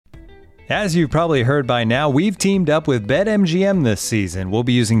As you've probably heard by now, we've teamed up with BetMGM this season. We'll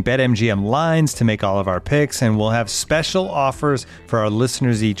be using BetMGM lines to make all of our picks, and we'll have special offers for our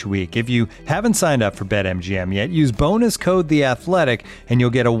listeners each week. If you haven't signed up for BetMGM yet, use bonus code The Athletic, and you'll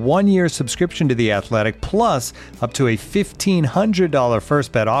get a 1-year subscription to The Athletic, plus up to a $1,500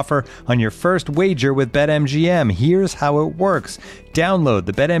 first bet offer on your first wager with BetMGM. Here's how it works. Download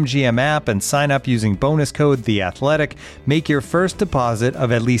the BetMGM app and sign up using bonus code The Athletic. Make your first deposit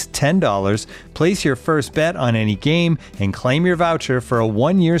of at least $10. Place your first bet on any game and claim your voucher for a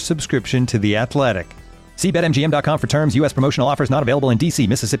 1-year subscription to The Athletic. See BetMGM.com for terms. U.S. promotional offers not available in D.C.,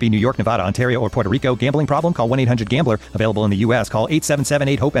 Mississippi, New York, Nevada, Ontario, or Puerto Rico. Gambling problem? Call 1-800-GAMBLER. Available in the U.S. Call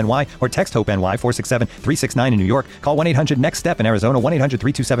 877-8-HOPE-NY or text HOPE-NY 467-369 in New York. Call 1-800-NEXT-STEP in Arizona.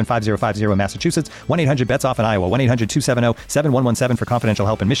 1-800-327-5050 in Massachusetts. 1-800-BETS-OFF in Iowa. 1-800-270-7117 for confidential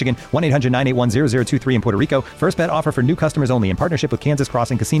help in Michigan. 1-800-981-0023 in Puerto Rico. First bet offer for new customers only in partnership with Kansas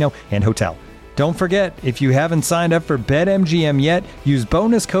Crossing Casino and Hotel. Don't forget, if you haven't signed up for BetMGM yet, use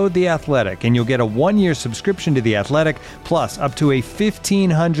bonus code The Athletic, and you'll get a 1-year subscription to The Athletic, plus up to a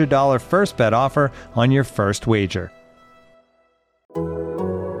 $1,500 first bet offer on your first wager.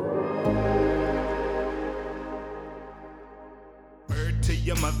 To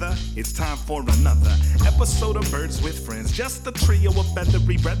your mother, it's time for another episode of Birds with Friends. Just a trio of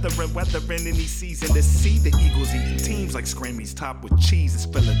feathery brethren weathering any season to see the Eagles eating teams like Scrammy's topped with cheese. It's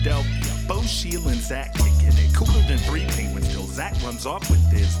Philadelphia, Bo, Sheila, and Zach kicking it cooler than 3 penguins till Zach runs off with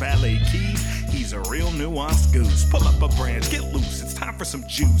his valet keys. He's a real nuanced goose. Pull up a branch, get loose. It's time for some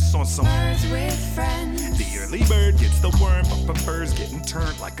juice on some Birds with Friends. The early bird gets the worm, but prefers getting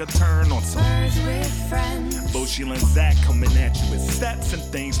turned like a turn on some Birds with Friends. Bo, Sheila, and Zach coming at you with stats and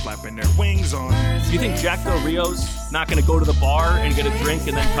things flapping their wings on. Do you think Jack Del Rio's not going to go to the bar and get a drink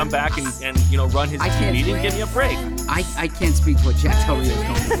and then come back and run his team meeting? Give me a break. I can't speak to what Jack Del Rio's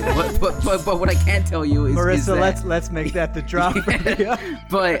going to do, but what I can tell you is Marissa, is that, let's make that the drop.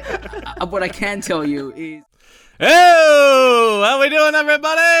 But what I can tell you is. Hey, how we doing,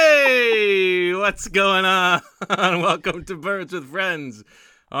 everybody? What's going on? Welcome to Birds with Friends.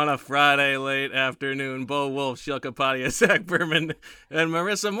 On a Friday late afternoon, Bo Wolf, Sheila Kapadia, Zach Berman, and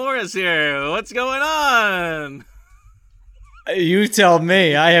Marissa Morris here. What's going on? You tell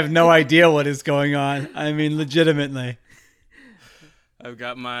me. I have no idea what is going on. I mean, legitimately. I've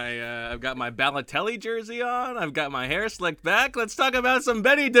got my Balotelli jersey on. I've got my hair slicked back. Let's talk about some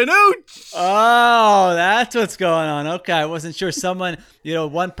Benny DiNucci. Oh, that's what's going on. Okay, I wasn't sure. Someone,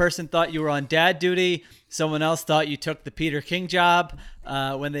 one person thought you were on dad duty. Someone else thought you took the Peter King job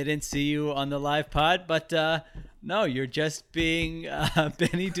when they didn't see you on the live pod. But no, you're just being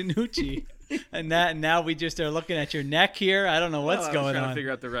Benny DiNucci. And now we just are looking at your neck here. I don't know what's going on. I'm trying to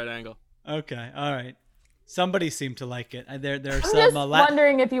figure out the right angle. Okay, all right. Somebody seemed to like it. There are I'm some. just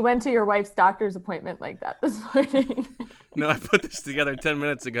wondering if you went to your wife's doctor's appointment like that this morning. No, I put this together 10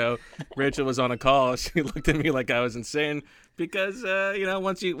 minutes ago. Rachel was on a call. She looked at me like I was insane because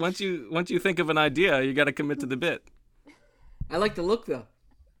once you think of an idea, you got to commit to the bit. I like the look though.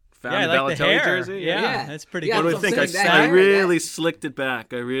 Found I the like the Balotelli hair. jersey. Yeah, that's pretty Yeah, good. What do you think? That I hair, really slicked it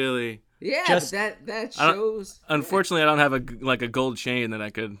back. I really. Yeah, Just- but that shows. Unfortunately, I don't have a gold chain that I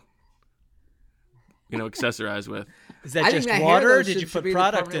could, accessorize with. Is that I just think that water, hair, or though, did you should put be the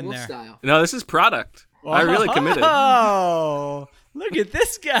product in permanent there? look style. No, this is product. I really committed. Oh, look at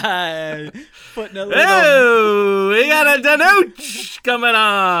this guy putting a little. Oh, we got a DiNucci coming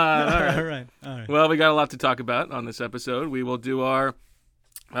on. All right. Well, we got a lot to talk about on this episode. We will do our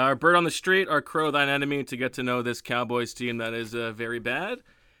bird on the street, our crow thine enemy, to get to know this Cowboys team that is very bad.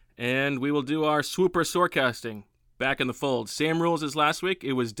 And we will do our swooper sorecasting back in the fold. Same rules as last week.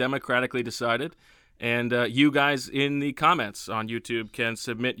 It was democratically decided. And you guys in the comments on YouTube can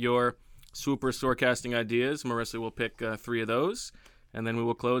submit your swooper sorecasting ideas. Marissa will pick 3 of those. And then we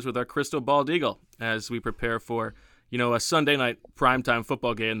will close with our Crystal Bald Eagle as we prepare for, a Sunday night primetime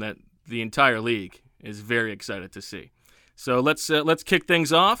football game that the entire league is very excited to see. So let's kick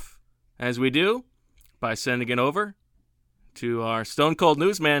things off, as we do, by sending it over to our Stone Cold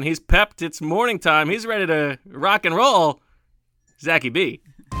newsman. He's pepped. It's morning time. He's ready to rock and roll. Zachy B.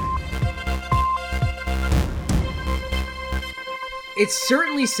 It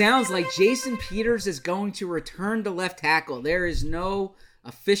certainly sounds like Jason Peters is going to return to left tackle. There is no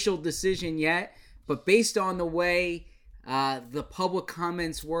official decision yet, but based on the way the public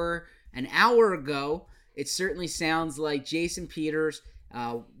comments were an hour ago, it certainly sounds like Jason Peters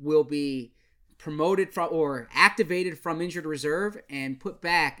will be promoted from or activated from injured reserve and put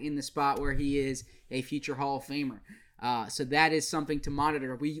back in the spot where he is a future Hall of Famer. So that is something to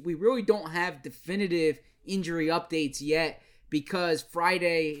monitor. We really don't have definitive injury updates yet because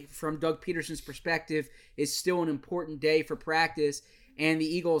Friday, from Doug Peterson's perspective, is still an important day for practice, and the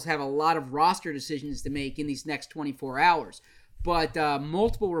Eagles have a lot of roster decisions to make in these next 24 hours. But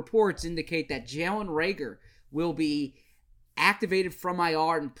multiple reports indicate that Jalen Reagor will be activated from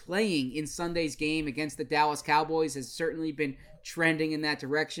IR and playing in Sunday's game against the Dallas Cowboys. Has certainly been trending in that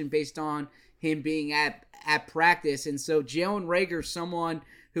direction based on him being at practice. And so Jalen Reagor, someone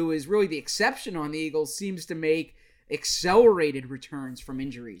who is really the exception on the Eagles, seems to make accelerated returns from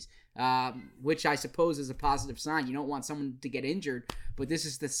injuries, which I suppose is a positive sign. You don't want someone to get injured, but this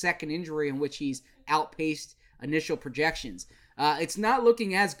is the second injury in which he's outpaced initial projections. It's not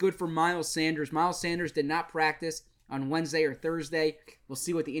looking as good for Miles Sanders. Miles Sanders did not practice on Wednesday or Thursday. We'll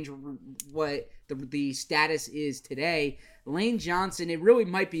see what the status is today. Lane Johnson, it really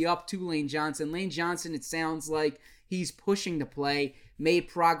might be up to Lane Johnson. Lane Johnson, it sounds like he's pushing to play. Made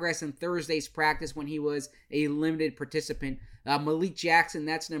progress in Thursday's practice when he was a limited participant. Malik Jackson,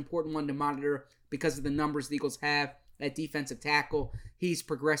 that's an important one to monitor because of the numbers the Eagles have at defensive tackle. He's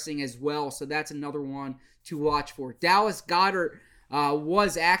progressing as well, so that's another one to watch for. Dallas Goedert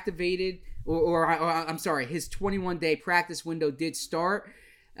was activated, or I'm sorry, his 21-day practice window did start.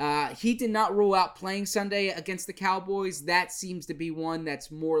 He did not rule out playing Sunday against the Cowboys. That seems to be one that's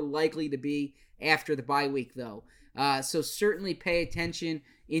more likely to be after the bye week, though. So certainly pay attention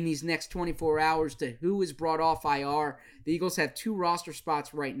in these next 24 hours to who is brought off IR. The Eagles have 2 roster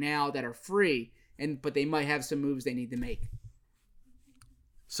spots right now that are free, but they might have some moves they need to make.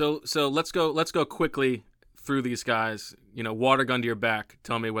 So let's go quickly through these guys. Water gun to your back.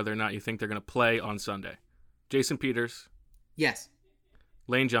 Tell me whether or not you think they're going to play on Sunday. Jason Peters. Yes.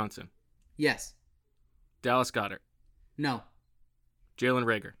 Lane Johnson. Yes. Dallas Goedert. No. Jalen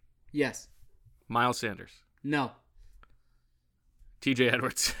Reagor. Yes. Miles Sanders. No. TJ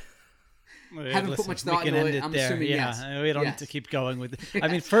Edwards. Haven't put much thought into it. I'm assuming yes. We don't have to keep going with it. Yes. I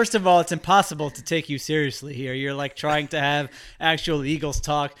mean, first of all, it's impossible to take you seriously here. You're like trying to have actual Eagles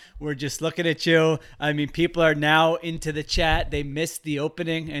talk. We're just looking at you. I mean, people are now into the chat. They missed the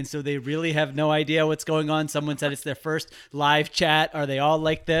opening, and so they really have no idea what's going on. Someone said it's their first live chat. Are they all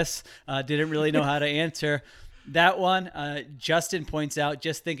like this? Didn't really know how to answer that one. Justin points out,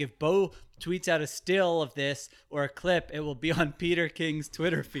 just think if Bo tweets out a still of this or a clip, it will be on Peter King's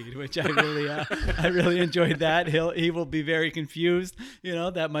Twitter feed, which I really enjoyed that. He will be very confused.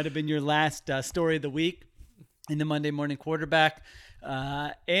 That might have been your last story of the week in the Monday Morning Quarterback.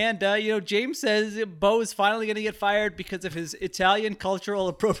 James says Bo is finally going to get fired because of his Italian cultural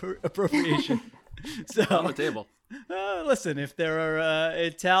appropriation. So on the table. Listen, if there are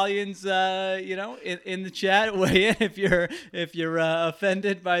Italians, in the chat, weigh in. If you're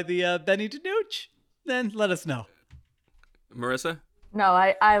offended by the Benny DiNucci, then let us know. Marissa? No,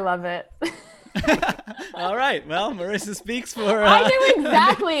 I love it. All right. Well, Marissa speaks for. I knew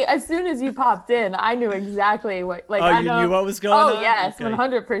exactly as soon as you popped in. I knew exactly what. You knew what was going on? Oh yes,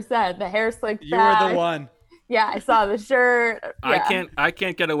 100%. The hair slicked back. You were the one. Yeah, I saw the shirt. Yeah. I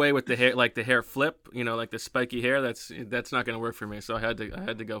can't get away with the hair, like the hair flip, like the spiky hair. That's not going to work for me. So I had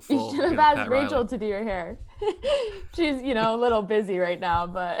to go full. You should have asked Rachel to do your hair. She's a little busy right now,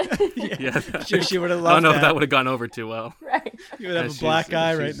 but yeah, sure she would have loved. I don't know if that would have gone over too well. Right. You would have a black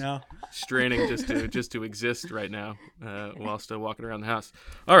eye right now. Straining just to exist right now while still walking around the house.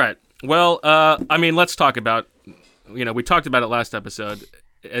 All right. Well, let's talk about. We talked about it last episode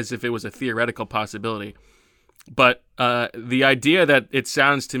as if it was a theoretical possibility. But the idea that it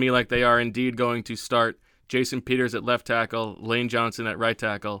sounds to me like they are indeed going to start Jason Peters at left tackle, Lane Johnson at right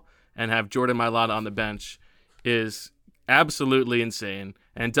tackle, and have Jordan Mailata on the bench is absolutely insane.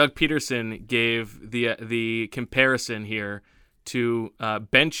 And Doug Peterson gave the comparison here to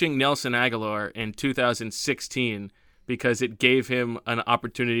benching Nelson Agholor in 2016 because it gave him an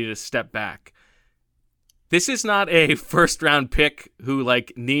opportunity to step back. This is not a first-round pick who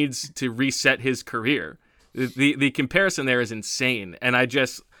needs to reset his career. The comparison there is insane, and I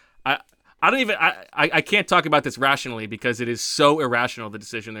can't talk about this rationally because it is so irrational, the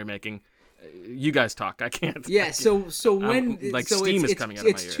decision they're making. You guys talk. I can't. Yeah. So when steam is coming out of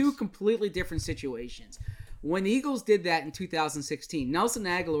my ears. It's 2 completely different situations. When the Eagles did that in 2016, Nelson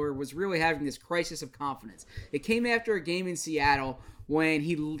Agholor was really having this crisis of confidence. It came after a game in Seattle when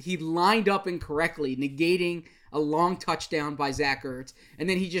he lined up incorrectly, negating a long touchdown by Zach Ertz, and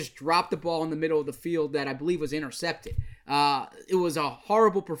then he just dropped the ball in the middle of the field that I believe was intercepted. It was a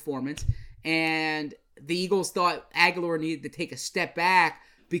horrible performance, and the Eagles thought Agholor needed to take a step back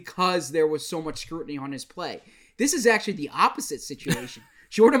because there was so much scrutiny on his play. This is actually the opposite situation.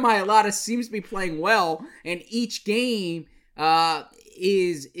 Jordan Mailata seems to be playing well, and each game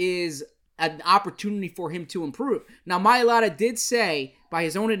is an opportunity for him to improve. Now, Mailata did say, by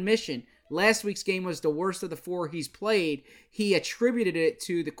his own admission, last week's game was the worst of the 4 he's played. He attributed it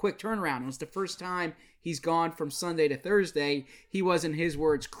to the quick turnaround. It was the first time he's gone from Sunday to Thursday. He was, in his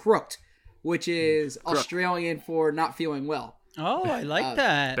words, crooked, which is Australian for not feeling well. Oh, I like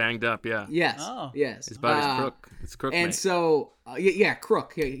that. Banged up, yeah. Yes. Oh. Yes. His body's crook. It's crook, And mate. so,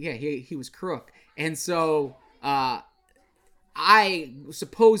 crook. Yeah, he was crook. And so, I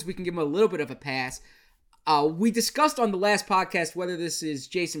suppose we can give him a little bit of a pass. We discussed on the last podcast whether this is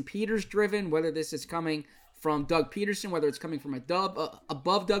Jason Peters driven, whether this is coming from Doug Peterson, whether it's coming from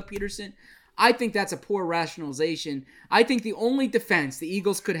above Doug Peterson. I think that's a poor rationalization. I think the only defense the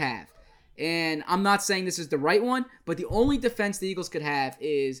Eagles could have, and I'm not saying this is the right one, but the only defense the Eagles could have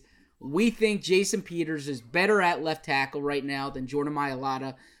is we think Jason Peters is better at left tackle right now than Jordan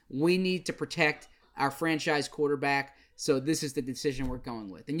Mailata. We need to protect our franchise quarterback, so this is the decision we're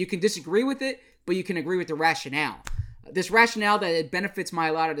going with. And you can disagree with it, but you can agree with the rationale. This rationale that it benefits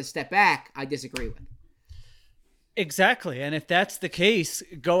Mailata to step back, I disagree with. Exactly. And if that's the case,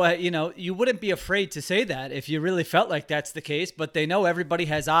 go ahead. You wouldn't be afraid to say that if you really felt like that's the case, but they know everybody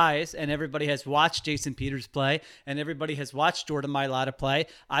has eyes and everybody has watched Jason Peters play and everybody has watched Jordan Mailata play.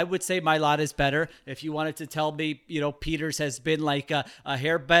 I would say Mailata is better. If you wanted to tell me, Peters has been like a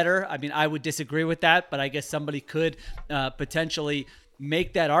hair better, I mean, I would disagree with that, but I guess somebody could potentially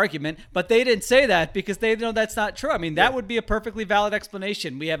make that argument, but they didn't say that because they know that's not true. I mean, that would be a perfectly valid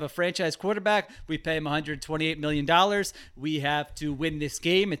explanation. We have a franchise quarterback. We pay him $128 million. We have to win this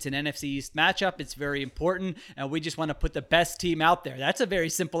game. It's an NFC East matchup. It's very important, and we just want to put the best team out there. That's a very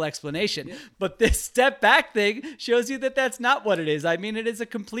simple explanation. Yeah. But this step back thing shows you that that's not what it is. I mean, it is a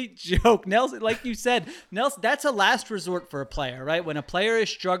complete joke. Nelson, like you said, that's a last resort for a player, right? When a player is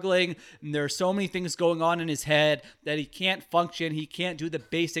struggling and there are so many things going on in his head that he can't function, he can't do the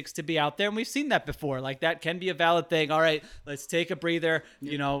basics to be out there. And we've seen that before. Like, that can be a valid thing. All right, let's take a breather,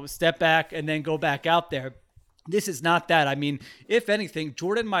 step back and then go back out there. This is not that. I mean, if anything,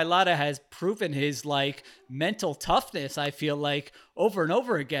 Jordan Mailata has proven his mental toughness, I feel like, over and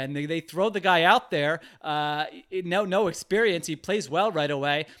over again. They throw the guy out there, no experience. He plays well right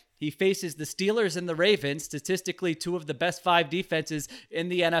away. He faces the Steelers and the Ravens, statistically 2 of the best 5 defenses in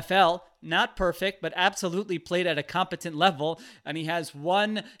the NFL. Not perfect, but absolutely played at a competent level. And he has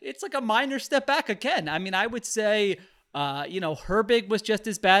it's like a minor step back again. I mean, I would say, Herbig was just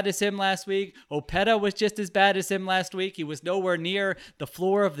as bad as him last week. Opeta was just as bad as him last week. He was nowhere near the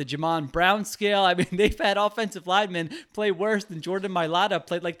floor of the Jamon Brown scale. I mean, they've had offensive linemen play worse than Jordan Mailata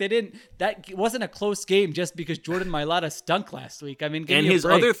played. That wasn't a close game just because Jordan Mailata stunk last week. I mean, and his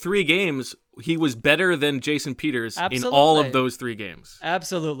other 3 games, he was better than Jason Peters in all of those 3 games.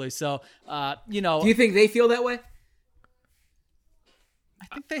 Absolutely. So, Do you think they feel that way? I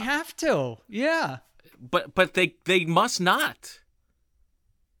think they have to. Yeah. But they must not.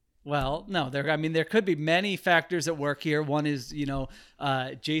 Well, no, there could be many factors at work here. One is,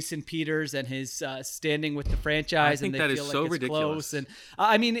 Jason Peters and his standing with the franchise, and they feel like it's ridiculous. Close. And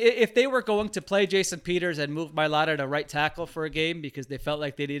I mean, if they were going to play Jason Peters and move Mailata to right tackle for a game because they felt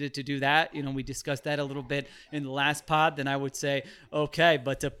like they needed to do that, we discussed that a little bit in the last pod, then I would say, okay,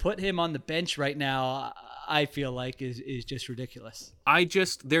 but to put him on the bench right now, I feel like is just ridiculous.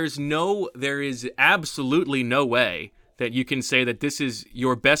 There is absolutely no way that you can say that this is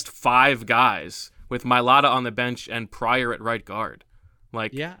your best 5 guys with Mailata on the bench and Pryor at right guard.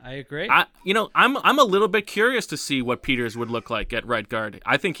 Yeah, I agree. I'm a little bit curious to see what Peters would look like at right guard.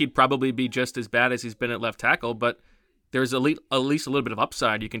 I think he'd probably be just as bad as he's been at left tackle, but there's at least a little bit of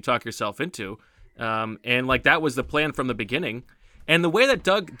upside you can talk yourself into. And that was the plan from the beginning. And the way that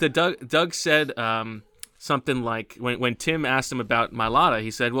Doug said something like when Tim asked him about Mailata,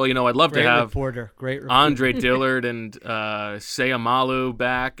 he said, "Well, I'd love to have Great Andre Dillard and Sayamalu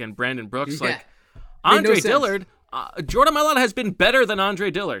back and Brandon Brooks." Yeah. Andre Dillard, Jordan Mailata has been better than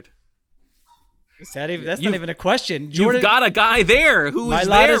Andre Dillard. That's not even a question. You've got a guy there who's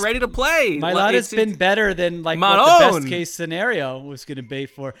there ready to play. Mailata's been better than what the best case scenario was going to be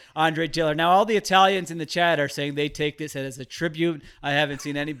for Andre Dillard. Now, all the Italians in the chat are saying they take this as a tribute. I haven't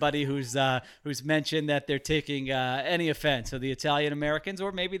seen anybody who's mentioned that they're taking any offense. So the Italian Americans,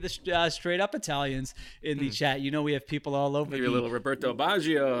 or maybe the straight up Italians in the chat. We have people all over your little Roberto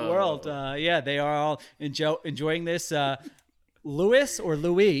Baggio world. They are all enjoying this. Louis or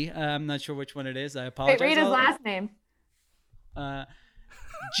Louis, I'm not sure which one it is. I apologize. Wait, read his last name.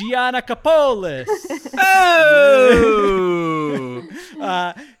 Giannakopoulos.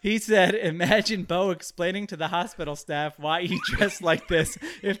 Oh! He said, imagine Bo explaining to the hospital staff why he dressed like this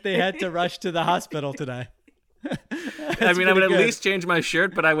if they had to rush to the hospital today. I mean, I would at least change my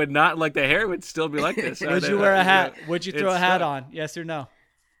shirt, but I would not, like, the hair would still be like this. Would you wear a hat? Would you throw a hat on? Yes or no?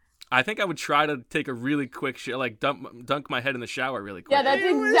 I think I would try to take a really quick dunk my head in the shower really quick. Yeah, that's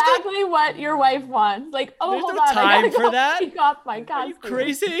exactly what your wife wants. Like, oh, There's hold no on, I time gotta for go that. take off my costume.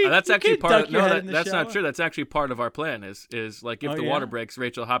 Crazy? That's You actually can't part of dunk your head in the that's not shower. true. That's actually part of our plan is like if Oh, the yeah? water breaks,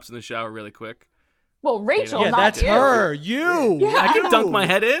 Rachel hops in the shower really quick. Well, Rachel, Yeah, not that's you. her. You. Yeah. I can dunk my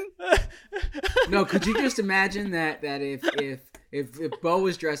head in. No, could you just imagine that if Bo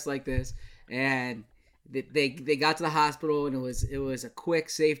was dressed like this and they got to the hospital and it was a quick,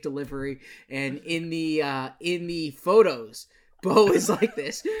 safe delivery, and in the photos Bo is like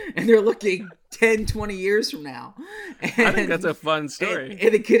this, and they're looking 10, 20 years from now. And, I think that's a fun story.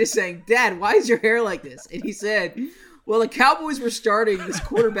 And the kid is saying, "Dad, why is your hair like this?" And he said, "Well, the Cowboys were starting this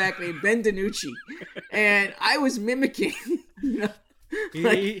quarterback named Ben DiNucci, and I was mimicking."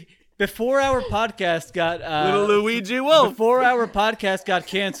 Before our podcast got Little Luigi Wolf. Before our podcast got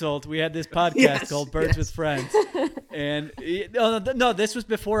canceled, we had this podcast Yes, called Birds with Friends, and no, this was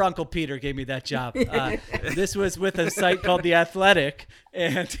before Uncle Peter gave me that job. This was with a site called The Athletic,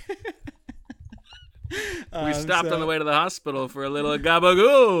 and We stopped on the way to the hospital for a little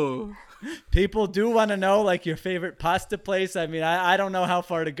gabagoo. people do want to know, like, your favorite pasta place. I mean, I don't know how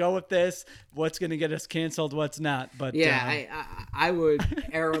far to go with this. What's going to get us canceled? What's not? But Yeah, I would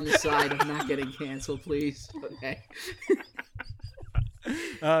err on the side of not getting canceled, please. Okay.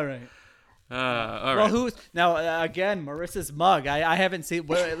 all right. All Well, right. who's now again? Marissa's mug. I haven't seen.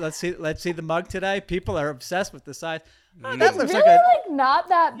 Let's see the mug today. People are obsessed with the size. Oh, that looks Really, like a. like, not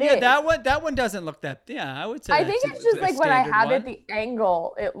that big. Yeah, that one doesn't look that. Yeah, I would say. I think that's it's just a like when I standard have one. it the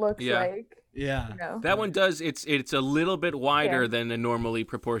angle, it looks Yeah. like, Yeah. you know, That one does. It's a little bit wider Yeah. than a normally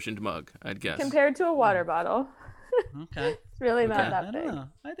proportioned mug, I'd guess. compared to a water bottle. Okay. It's really not I that don't big. know.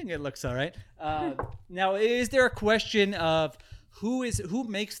 I think it looks all right. Now, is there a question of who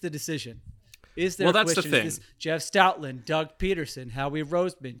makes the decision? Is there Well, a that's the question? thing. Is this Jeff Stoutland, Doug Peterson, Howie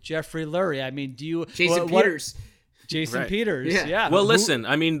Roseman, Jeffrey Lurie? I mean, do you Jason what- Peters. Jason Right. Peters. Yeah. Yeah. Well, Who- listen.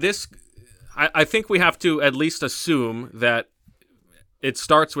 I mean, I think we have to at least assume that it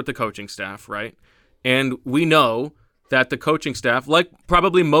starts with the coaching staff, right? And we know that the coaching staff, like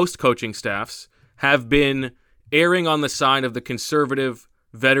probably most coaching staffs, have been erring on the side of the conservative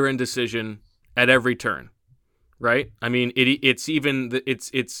veteran decision at every turn, right? I mean, it's even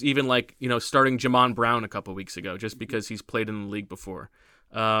like, you know, starting Jamon Brown a couple weeks ago just because he's played in the league before.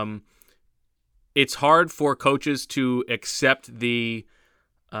 It's hard for coaches to accept the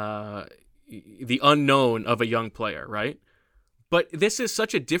unknown of a young player, right? But this is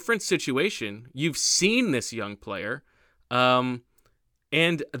such a different situation. You've seen this young player, and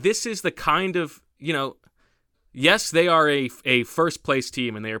this is the kind of, you know, yes, they are a first place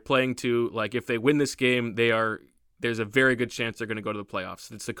team, and they are playing to, like, if they win this game, there's a very good chance they're going to go to the playoffs.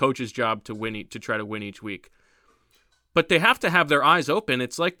 It's the coach's job to try to win each week. But they have to have their eyes open.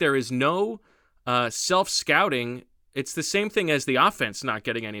 It's like there is no self-scouting. It's the same thing as the offense not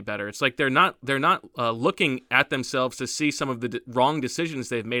getting any better. It's like they're not looking at themselves to see some of the wrong decisions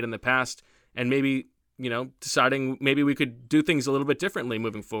they've made in the past, and maybe, you know, deciding maybe we could do things a little bit differently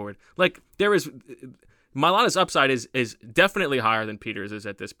moving forward. Like, there is Mailata's upside is definitely higher than Peters is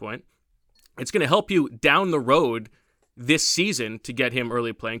at this point. It's going to help you down the road this season to get him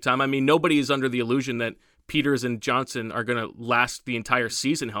early playing time. I mean, nobody is under the illusion that Peters and Johnson are going to last the entire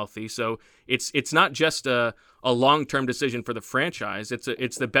season healthy. So it's not just a long-term decision for the franchise.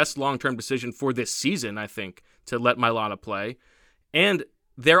 It's the best long-term decision for this season, I think, to let Mailata play. And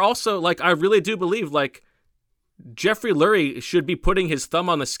they're also, like, I really do believe, like, Jeffrey Lurie should be putting his thumb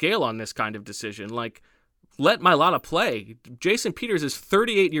on the scale on this kind of decision. Like, let Mailata play. Jason Peters is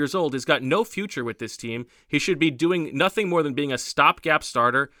 38 years old, has got no future with this team. He should be doing nothing more than being a stopgap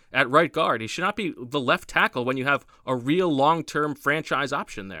starter at right guard. He should not be the left tackle when you have a real long-term franchise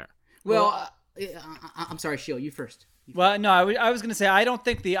option there. Well, I'm sorry, Sheil, you first. Well, no, I was going to say I don't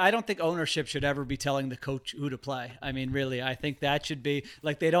think ownership should ever be telling the coach who to play. I mean, really, I think that should be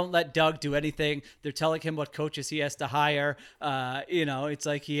like, they don't let Doug do anything. They're telling him what coaches he has to hire. You know, it's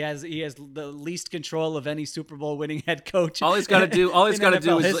like he has the least control of any Super Bowl winning head coach. All he's got to do is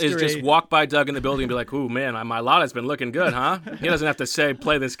history. just walk by Doug in the building and be like, "Ooh, man, Mailata's been looking good, huh?" He doesn't have to say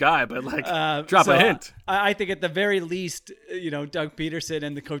play this guy, but like drop So a hint. I think at the very least, you know, Doug Peterson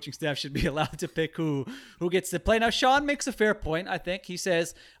and the coaching staff should be allowed to pick who gets to play. Now, Sean makes a fair point. I think he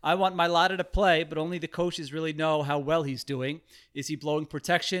says, I want Mailata to play, but only the coaches really know how well he's doing. Is he blowing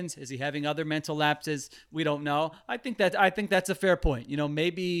protections? Is he having other mental lapses? We don't know. I think that's a fair point. You know,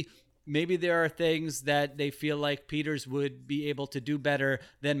 maybe there are things that they feel like Peters would be able to do better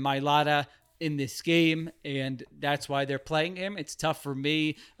than Mailata. in this game, and that's why they're playing him. It's tough for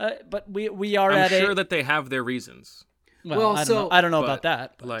me, but we are I'm at sure that they have their reasons. Well, I don't know about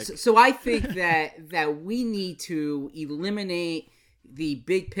that. But. Like, So I think that we need to eliminate the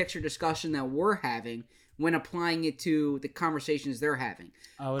big picture discussion that we're having when applying it to the conversations they're having.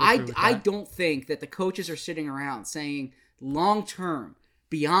 I don't think that the coaches are sitting around saying long term,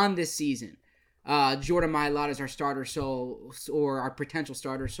 beyond this season, Jordan Mailata is our starter, or our potential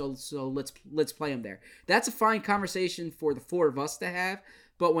starter, so let's play him there. That's a fine conversation for the four of us to have.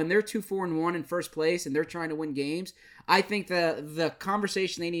 But when they're 2-4-1 in first place and they're trying to win games, I think the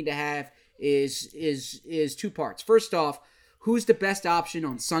conversation they need to have is two parts. First off, who's the best option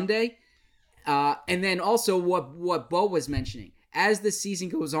on Sunday? And then also what Bo was mentioning. As the season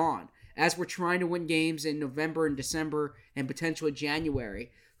goes on, as we're trying to win games in November and December and potentially January,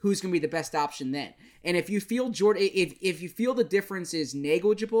 who's going to be the best option then? And if you feel if you feel the difference is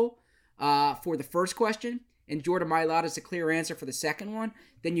negligible for the first question, and Jordan Mailata is a clear answer for the second one,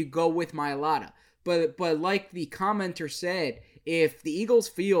 then you go with Mailata. But like the commenter said, if the Eagles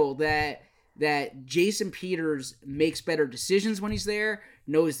feel that Jason Peters makes better decisions when he's there,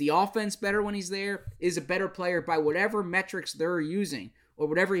 knows the offense better when he's there, is a better player by whatever metrics they're using or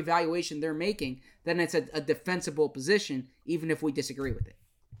whatever evaluation they're making, then it's a defensible position, even if we disagree with it.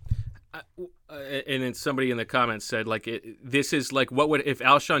 And then somebody in the comments said, like, this is like, what would if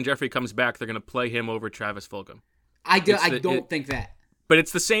Alshon Jeffrey comes back? They're going to play him over Travis Fulgham. I don't think that. But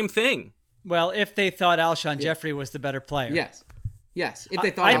it's the same thing. Well, if they thought Alshon Jeffrey was the better player, Yes. If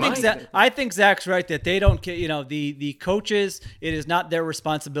they thought, I think Zach's right that they don't. The coaches. It is not their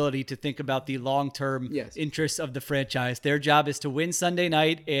responsibility to think about the long-term interests of the franchise. Their job is to win Sunday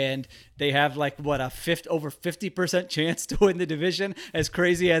night, and they have over 50% chance to win the division. As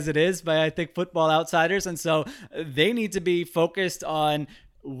crazy as it is by I think Football Outsiders, and so they need to be focused on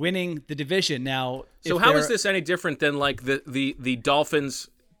winning the division now. So how is this any different than like the Dolphins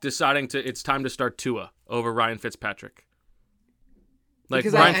deciding it's time to start Tua over Ryan Fitzpatrick? Like,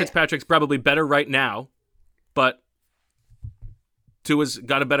 because Ryan Fitzpatrick's probably better right now, but Tua's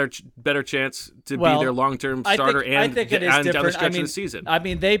got a better chance to be their long-term starter and down the stretch of the season. I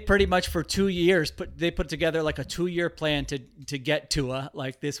mean, they pretty much for 2 years put together like a 2-year plan to get Tua.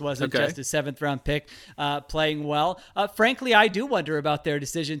 Like, this wasn't just a 7th-round pick playing well. Frankly, I do wonder about their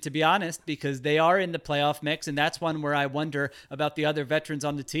decision, to be honest, because they are in the playoff mix, and that's one where I wonder about the other veterans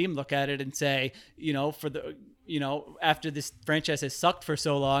on the team. Look at it and say, after this franchise has sucked for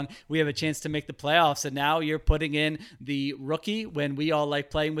so long, we have a chance to make the playoffs. And now you're putting in the rookie when we all like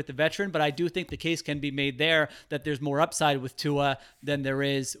playing with the veteran. But I do think the case can be made there that there's more upside with Tua than there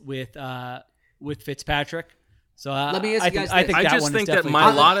is with Fitzpatrick. So let me ask you guys. I just think that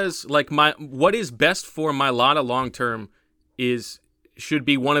Mailata's what is best for Mailata long term should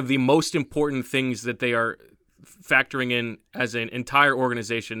be one of the most important things that they are factoring in as an entire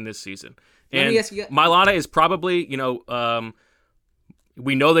organization this season. And Mailata is probably,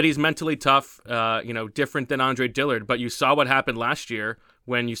 we know that he's mentally tough, different than Andre Dillard, but you saw what happened last year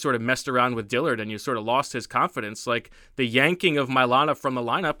when you sort of messed around with Dillard and you sort of lost his confidence. Like, the yanking of Mailata from the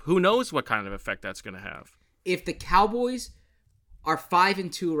lineup, who knows what kind of effect that's going to have. If the Cowboys are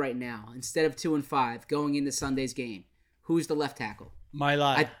 5-2 right now instead of 2-5 going into Sunday's game, who's the left tackle?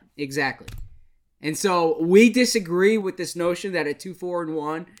 Mailata. Exactly. And so we disagree with this notion that at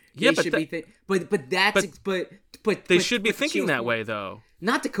 2-4-1, they should be but they should be thinking that way, though.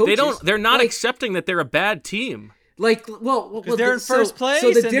 Not the coaches. They're not accepting that they're a bad team. Because they're in first place,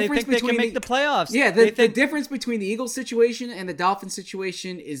 so the and difference they think they can make the playoffs. Yeah, the difference between the Eagles situation and the Dolphins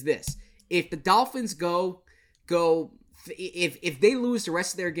situation is this: if the Dolphins if they lose the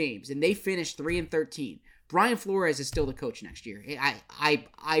rest of their games and they finish 3-13. Brian Flores is still the coach next year.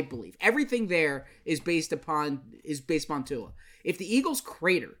 I believe everything there is based upon Tua. If the Eagles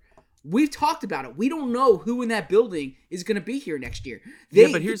crater, we've talked about it. We don't know who in that building is going to be here next year.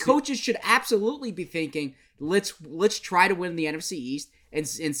 The coaches should absolutely be thinking, let's try to win the NFC East and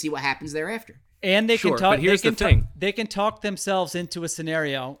see what happens thereafter. And they can talk. But here's the thing: they can talk themselves into a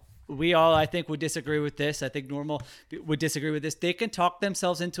scenario. We all, I think, would disagree with this. I think Normal would disagree with this. They can talk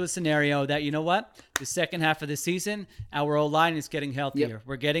themselves into a scenario that, you know what? The second half of the season, our O-line is getting healthier. Yep.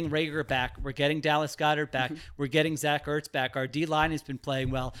 We're getting Rager back. We're getting Dallas Goedert back. Mm-hmm. We're getting Zach Ertz back. Our D-line has been playing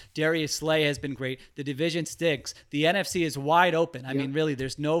well. Darius Slay has been great. The division sticks. The NFC is wide open. I mean, really,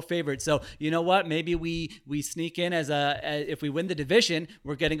 there's no favorite. So, you know what? Maybe we sneak in as if we win the division,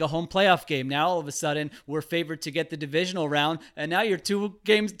 we're getting a home playoff game. Now, all of a sudden, we're favored to get the divisional round, and now you're two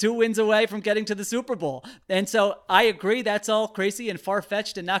wins away from getting to the Super Bowl. And so I agree that's all crazy and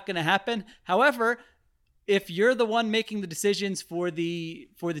far-fetched and not going to happen. However, if you're the one making the decisions for the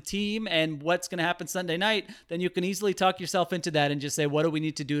team and what's going to happen Sunday night, then you can easily talk yourself into that and just say, what do we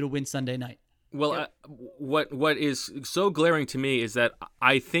need to do to win Sunday night? Well, what is so glaring to me is that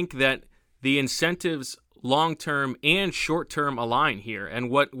I think that the incentives long-term and short-term align here. And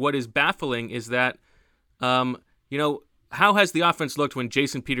what is baffling is that, how has the offense looked when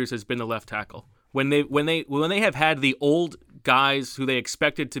Jason Peters has been the left tackle? When they have had the old guys who they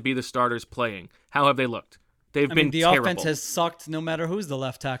expected to be the starters playing, how have they looked? They've been the terrible. offense has sucked no matter who's the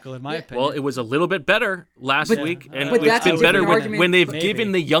left tackle, in my opinion. Well, it was a little bit better last week, and but it's been better when they've Maybe.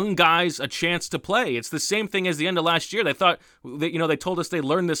 given the young guys a chance to play. It's the same thing as the end of last year. They thought that, they told us they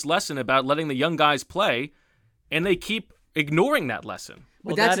learned this lesson about letting the young guys play, and they keep ignoring that lesson.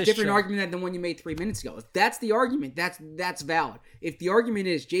 But Well, that's that a is different true. argument than the one you made 3 minutes ago. If that's the argument, that's valid. If the argument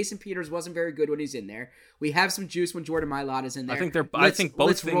is Jason Peters wasn't very good when he's in there, we have some juice when Jordan Mailata is in there. I think both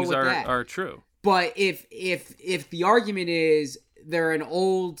let's roll things with that. are true. But if the argument is they're an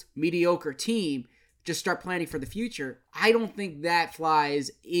old mediocre team, just start planning for the future, I don't think that flies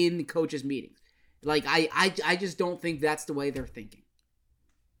in the coaches' meetings. Like I just don't think that's the way they're thinking.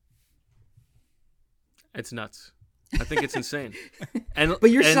 It's nuts. I think it's insane. But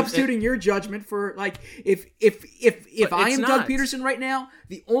you're substituting your judgment for, like, if I it's am not. Doug Peterson right now,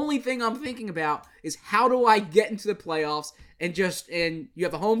 the only thing I'm thinking about is how do I get into the playoffs and you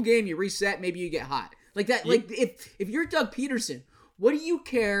have a home game, you reset, maybe you get hot. Like that, if you're Doug Peterson, what do you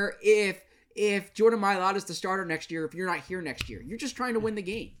care if Jordan Mailata is the starter next year if you're not here next year? You're just trying to win the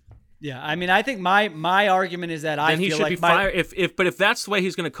game. Yeah, I mean, I think my argument is that then I he feel should like be fired. If that's the way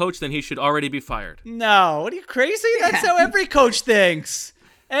he's going to coach, then he should already be fired. No, what are you crazy? That's how every coach thinks.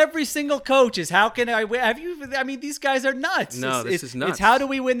 Every single coach is, how can I win? I mean, these guys are nuts. No, this is nuts. It's how do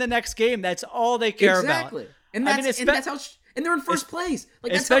we win the next game? That's all they care Exactly. about. And that's how. And they're in first place.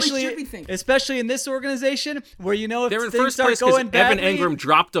 Like that's how they should be thinking. Especially in this organization where if They're in things first start place because going Evan badly, Engram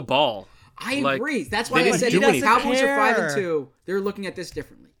dropped a ball. I Like, agree. That's they why I didn't said do if the anything. Cowboys are care. 5-2, they're looking at this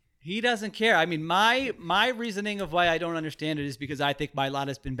differently. He doesn't care. I mean, my reasoning of why I don't understand it is because I think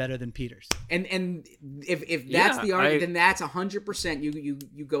Mailata's been better than Peters. And if that's the argument, then that's 100%.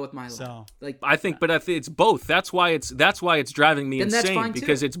 You go with Mailata. So, like I think it's both. That's why it's driving me Then that's insane fine, too.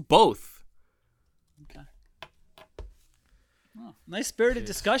 because it's both. nice spirited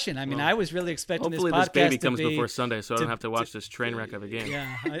discussion. I mean, I was really expecting Hopefully this this podcast baby to comes be, before Sunday, so I don't have to watch this train wreck of a game.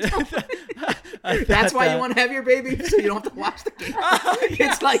 Yeah. that's why you want to have your baby, so you don't have to watch the game.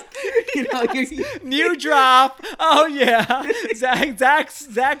 It's like New drop. Oh yeah.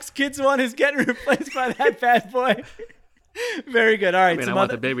 Zach's kids one is getting replaced by that bad boy. Very good. All right. I mean, I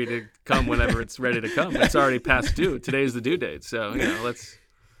want the baby to come whenever it's ready to come. It's already past due. Today's the due date, so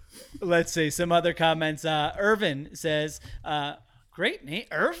Let's see some other comments. Irvin says, great name,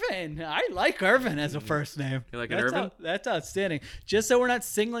 Irvin. I like Irvin as a first name. You like an Irvin? That's outstanding. Just so we're not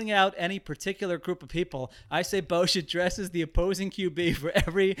singling out any particular group of people, I say Bo should dress as the opposing QB for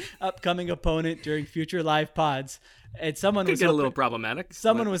every upcoming opponent during future live pods. And someone could was get a hoping, little problematic.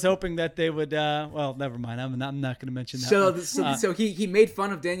 Someone was hoping that they would. Well, never mind. I'm not going to mention that. So he made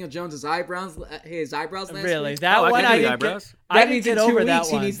fun of Daniel Jones's eyebrows. His eyebrows last really week. that one I didn't eyebrows. get. That I didn't means get in 2 over that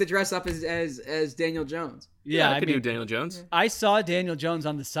weeks one. he needs to dress up as Daniel Jones. Yeah, I could mean, do Daniel Jones. I saw Daniel Jones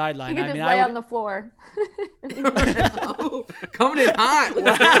on the sideline. You can I just mean, lay on the floor. Oh, coming in hot.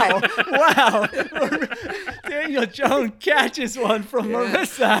 Wow. Daniel Jones catches one from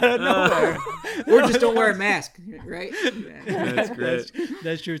Marissa out of nowhere. Or just don't wear a mask, right? That's great.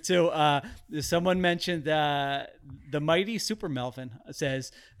 That's true too. Someone mentioned the mighty Super Melvin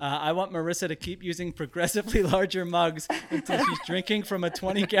says, I want Marissa to keep using progressively larger mugs until she's drinking from a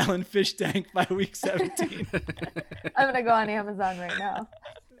 20-gallon fish tank by week 17. I'm going to go on Amazon right now.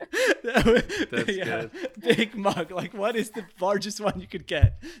 That's good. Big mug. Like, what is the largest one you could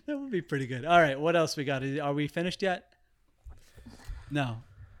get? That would be pretty good. All right, what else we got? Are we finished yet? No.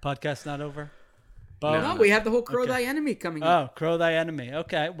 Podcast not over? No, we have the whole Crow Thy Enemy coming up. Oh, Crow Thy Enemy.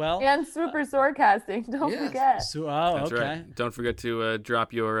 Okay, well. And super swordcasting. Don't forget. So, That's okay. right. Don't forget to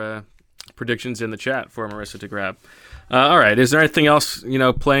drop your predictions in the chat for Marissa to grab. All right. Is there anything else,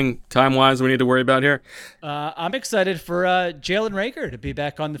 playing time-wise we need to worry about here? I'm excited for Jalen Reagor to be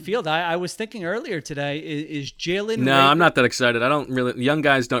back on the field. I was thinking earlier today, is Jalen No, Reagor... I'm not that excited. Young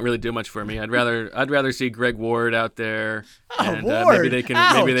guys don't really do much for me. I'd rather see Greg Ward out there. And Ward. maybe they can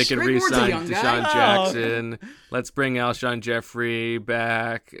Greg Ward's a re-sign young guy. Deshaun Jackson. Let's bring Alshon Jeffrey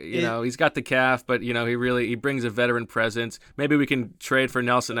back. He's got the calf, but he brings a veteran presence. Maybe we can trade for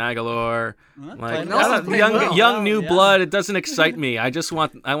Nelson Aguilar. there. Like Nelson's playing well. young new Yeah. blood. It doesn't excite me. I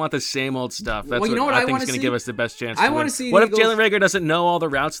want the same old stuff. That's Well, you know what I I think wanna is going to see? give us the best chance. I to wanna win. see the What if Eagles- Jalen Reagor doesn't know all the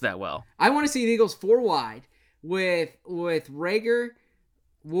routes that well? I want to see the Eagles 4 wide with Rager,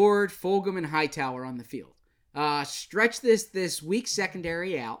 Ward, Fulgham, and Hightower on the field. Stretch this weak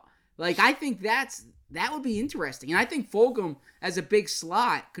secondary out. Like, I think that would be interesting. And I think Fulgham as a big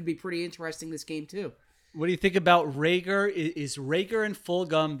slot could be pretty interesting this game too. What do you think about Rager? Is Rager and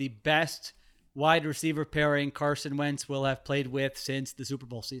Fulgham the best wide receiver pairing Carson Wentz will have played with since the Super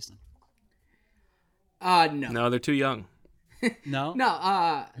Bowl season? No. No, they're too young. No?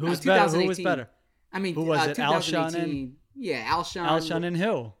 No, Who's no, better? Who was 2018. better? I mean, Who was it? Alshon 2018. Yeah, Alshon. Alshon and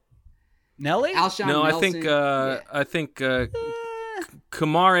who? Nelly? Alshon No, Nelson. I think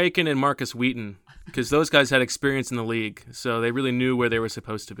Kamar Aiken and Marcus Wheaton, because those guys had experience in the league, so they really knew where they were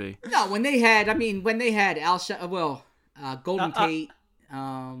supposed to be. No, when they had Alshon, Golden Tate,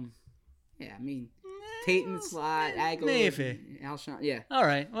 yeah, I mean, Tate in the slot, Aguilar, Maybe. Alshon, yeah. All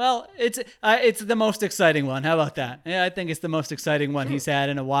right. Well, it's the most exciting one. How about that? Yeah, I think it's the most exciting one he's had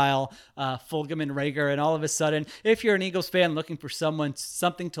in a while. Fulgham and Rager, and all of a sudden, if you're an Eagles fan looking for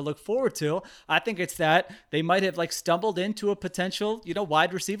something to look forward to, I think it's that they might have stumbled into a potential,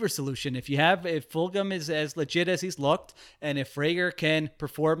 wide receiver solution. If Fulgham is as legit as he's looked, and if Rager can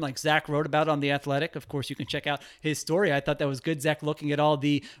perform like Zach wrote about on The Athletic, of course you can check out his story. I thought that was good, Zach, looking at all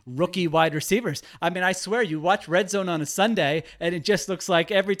the rookie wide receivers. I mean, I swear you watch Red Zone on a Sunday, and it just looks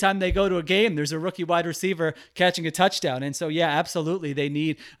like every time they go to a game, there's a rookie wide receiver catching a touchdown. And so, yeah, absolutely, they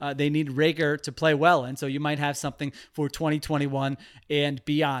need Rager to play well. And so you might have something for 2021 and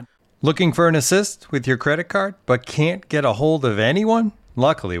beyond. Looking for an assist with your credit card, but can't get a hold of anyone?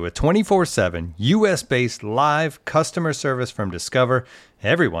 Luckily, with 24/7 U.S.-based live customer service from Discover,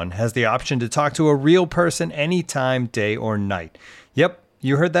 everyone has the option to talk to a real person anytime, day or night. Yep,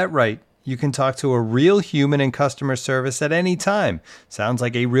 you heard that right. You can talk to a real human in customer service at any time. Sounds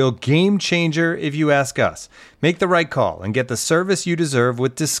like a real game changer if you ask us. Make the right call and get the service you deserve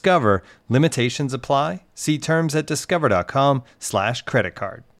with Discover. Limitations apply. See terms at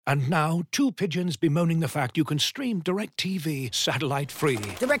discover.com/creditcard. And now, two pigeons bemoaning the fact you can stream DirecTV satellite-free.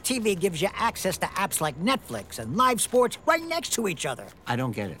 DirecTV gives you access to apps like Netflix and live sports right next to each other. I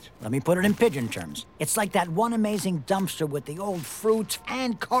don't get it. Let me put it in pigeon terms. It's like that one amazing dumpster with the old fruits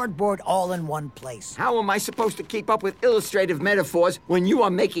and cardboard all in one place. How am I supposed to keep up with illustrative metaphors when you are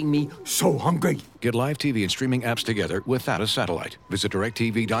making me so hungry? Get live TV and streaming apps together without a satellite. Visit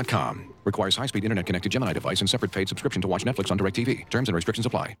DirecTV.com. Requires high-speed internet-connected Gemini device and separate paid subscription to watch Netflix on DirecTV. Terms and restrictions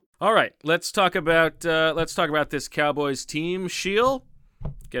apply. All right, let's talk about this Cowboys team. Sheil,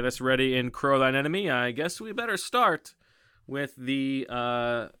 get us ready in Crow Thine Enemy. I guess we better start with the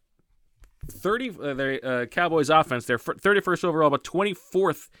Cowboys offense. They're 31st overall, but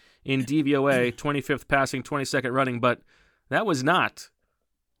 24th in DVOA, 25th passing, 22nd running. But that was not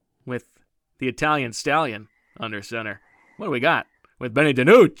with the Italian Stallion under center. What do we got with Benny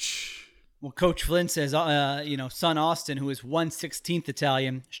DiNucci? Well, Coach Flynn says, son Austin, who is 1/16th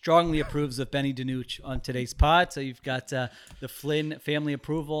Italian, strongly approves of Benny DiNucci on today's pod. So you've got the Flynn family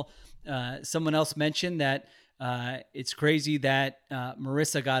approval. Someone else mentioned that it's crazy that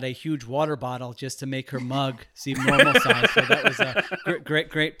Marissa got a huge water bottle just to make her mug seem normal size. So that was a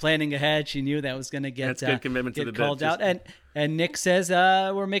great planning ahead. She knew that was going to get good commitment to the called bit. out. And Nick says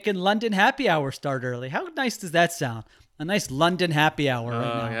we're making London happy hour start early. How nice does that sound? A nice London happy hour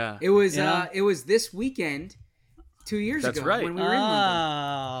right now. Yeah. It was this weekend 2 years That's ago right. when we were in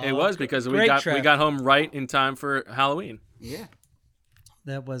London. It was because we great trip. got home right in time for Halloween. Yeah.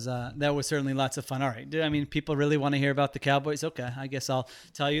 That was certainly lots of fun. All right. I mean, people really want to hear about the Cowboys. Okay, I guess I'll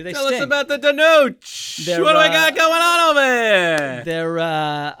tell you they Tell stink. us about the DiNucci. What do we got going on over there?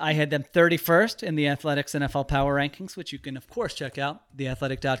 I had them 31st in the Athletics NFL Power Rankings, which you can, of course, check out,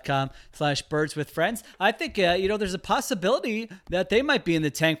 theathletic.com/birdswithfriends. I think, there's a possibility that they might be in the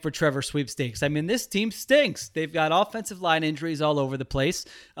tank for Trevor Sweepstakes. I mean, this team stinks. They've got offensive line injuries all over the place.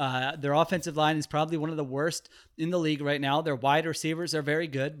 Their offensive line is probably one of the worst in the league right now. Their wide receivers are very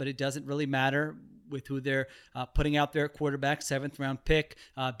good, but it doesn't really matter with who they're putting out there at quarterback. 7th round pick,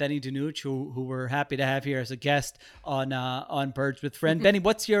 Benny DiNucci, who we're happy to have here as a guest on Birds with Friend. Benny,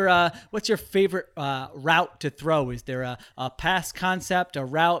 what's your favorite route to throw? Is there a pass concept, a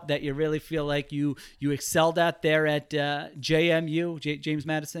route that you really feel like you excelled at there at JMU, James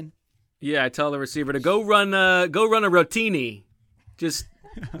Madison? Yeah, I tell the receiver to go run a rotini. Just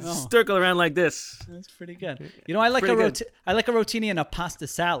circle around like this. That's pretty good. I like I like a rotini and a pasta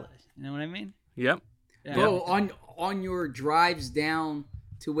salad. You know what I mean? Yep. Yeah. Bro, on your drives down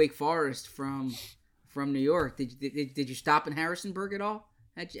to Wake Forest from New York, did you stop in Harrisonburg at all?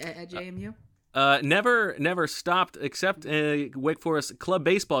 at JMU? Never stopped except a Wake Forest club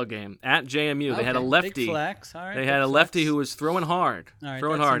baseball game at JMU. They had a lefty. Big flex. All right, they had a lefty who was throwing hard. All right,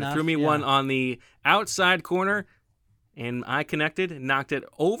 throwing that's hard. enough, Threw me one on the outside corner, and I connected, knocked it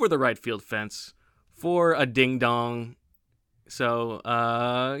over the right field fence for a ding dong. So,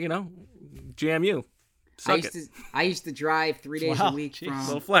 JMU. I used to drive 3 days a week from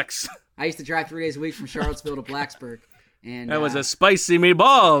little flex. I used to drive 3 days a week from Charlottesville to Blacksburg, and that was a spicy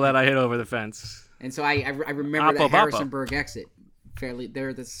meatball that I hit over the fence. And so I remember that Harrisonburg exit fairly.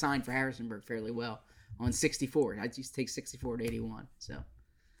 They're the sign for Harrisonburg fairly well on 64. I used to take 64 to 81. So.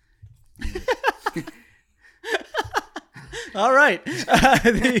 All right,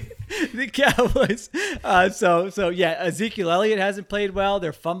 the Cowboys. So yeah, Ezekiel Elliott hasn't played well.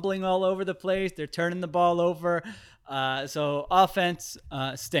 They're fumbling all over the place. They're turning the ball over. So offense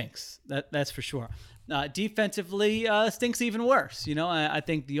stinks. That's for sure. Defensively stinks even worse. I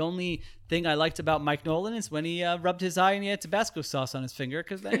think the only thing I liked about Mike Nolan is when he rubbed his eye and he had Tabasco sauce on his finger,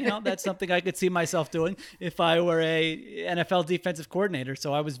 because that's something I could see myself doing if I were a NFL defensive coordinator.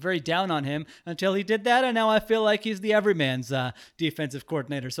 So I was very down on him until he did that, and now I feel like he's the everyman's defensive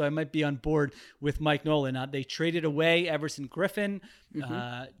coordinator. So I might be on board with Mike Nolan. They traded away Everson Griffin.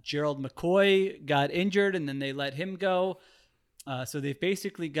 Gerald McCoy got injured, and then they let him go. So they've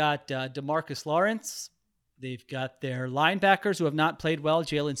basically got DeMarcus Lawrence. They've got their linebackers who have not played well.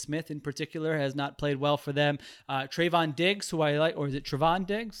 Jalen Smith, in particular, has not played well for them. Trayvon Diggs, who I like, or is it Trevon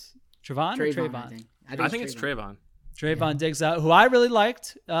Diggs? Trayvon or Trayvon? I think it's Trayvon. Trayvon Diggs, who I really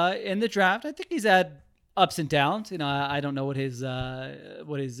liked in the draft. I think he's had ups and downs. I don't know what his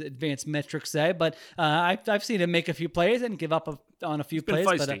advanced metrics say, but I've seen him make a few plays and give up on a few plays.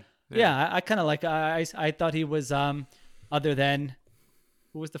 Feisty. But I kind of like. I thought he was other than.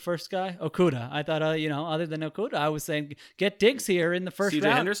 Who was the first guy? Okudah. I thought, other than Okudah, I was saying get Diggs here in the first round.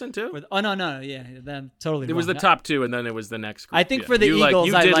 C.J. Henderson too? No. Yeah, then totally. It was the top two, and then it was the next group. I think for the Eagles,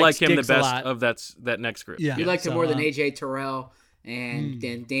 you did I like him Diggs the best of that next group. Yeah, you liked him more than AJ Terrell and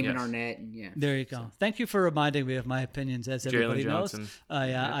then Damon Arnett. And there you go. So. Thank you for reminding me of my opinions, as everybody knows.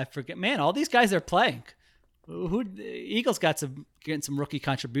 Yeah, I forget. Man, all these guys are playing. Eagles getting some rookie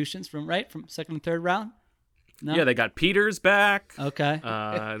contributions from second and third round. No? Yeah, they got Peters back. Okay.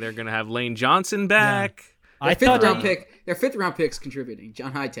 They're going to have Lane Johnson back. Yeah. Their fifth round pick's contributing.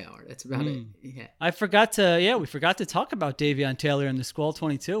 John Hightower. That's about it. Yeah. We forgot to talk about Davion Taylor in the Squall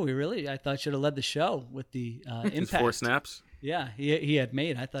 22. I thought should have led the show with the impact. His 4 snaps. Yeah, he had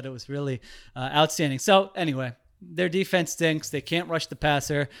made. I thought it was really outstanding. So anyway, their defense stinks. They can't rush the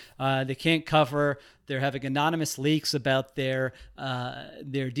passer. They can't cover. They're having anonymous leaks about their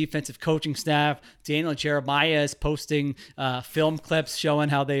defensive coaching staff. Daniel Jeremiah is posting film clips showing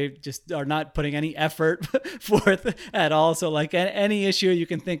how they just are not putting any effort forth at all. So like any issue you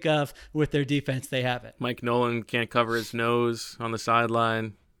can think of with their defense, they have it. Mike Nolan can't cover his nose on the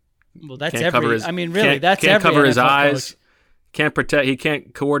sideline. Well, that's can't every. His, I mean, really, that's can't every cover his NFL eyes. Coach. Can't protect. He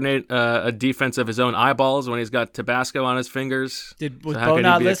can't coordinate a defense of his own eyeballs when he's got Tabasco on his fingers. Was Bo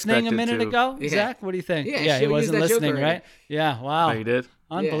not listening a minute ago? Yeah. Zach, what do you think? Yeah, he wasn't listening, right? Yeah, wow. Oh, he did.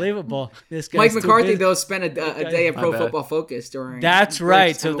 Unbelievable. Yeah. This Mike McCarthy though spent a day at Pro Football Focus during. That's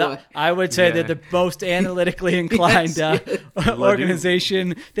right. So I would say they're the most analytically inclined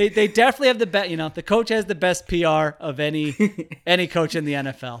organization. They definitely have the best. The coach has the best PR of any coach in the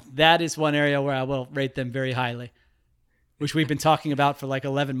NFL. That is one area where I will rate them very highly. Which we've been talking about for like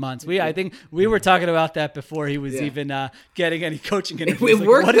 11 months. I think we were talking about that before he was even getting any coaching interviews. It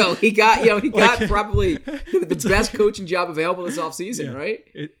worked though. He got probably the best coaching job available this offseason, right?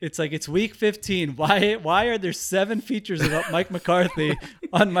 It's like it's week 15. Why are there 7 features about Mike McCarthy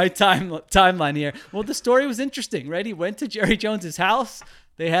on my timeline here? Well, the story was interesting, right? He went to Jerry Jones's house.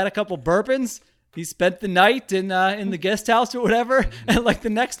 They had a couple bourbons. He spent the night in the guest house or whatever, and like the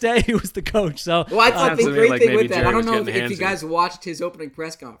next day he was the coach. So, well, I thought the great thing with that, I don't know if you guys watched his opening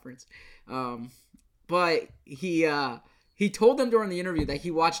press conference, but he told them during the interview that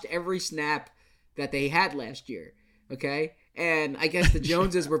he watched every snap that they had last year. Okay. And I guess the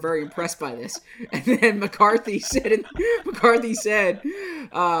Joneses were very impressed by this. And then McCarthy said,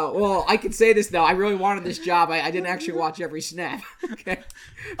 well, I can say this now. I really wanted this job. I didn't actually watch every snap. Okay.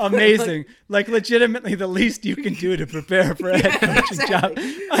 Amazing. Like legitimately the least you can do to prepare for a head coaching job.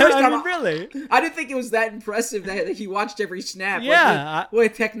 I mean, really. I didn't think it was that impressive that he watched every snap. Yeah. Like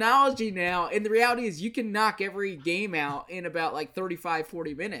with technology now, and the reality is you can knock every game out in about like 35,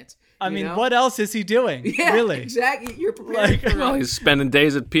 40 minutes. I mean, what else is he doing? Yeah, really? Exactly. You're prepared for well, he's spending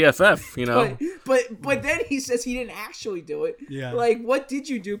days at PFF, But then he says he didn't actually do it. Yeah. Like, what did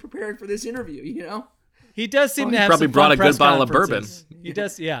you do preparing for this interview, He does seem to have probably some brought fun a good press bottle of bourbon. conferences. He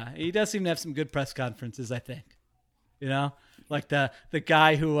does. Yeah, he does seem to have some good press conferences, I think. You know, like the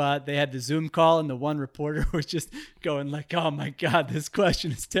guy who they had the Zoom call and the one reporter was just going like, "Oh my God, this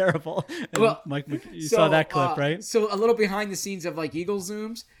question is terrible." And Well, Mike, you saw that clip, right? So a little behind the scenes of like Eagle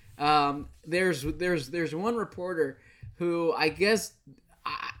Zooms. There's one reporter who I guess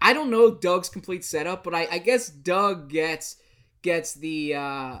I don't know Doug's complete setup, but I guess Doug gets the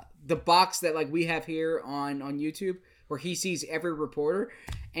box that like we have here on YouTube where he sees every reporter,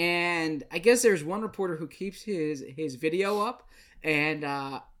 and I guess there's one reporter who keeps his video up and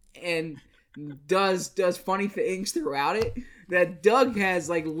does funny things throughout it that Doug has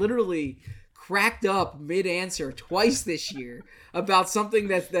like literally cracked up mid-answer twice this year about something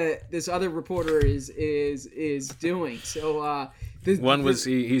that this other reporter is doing. So one was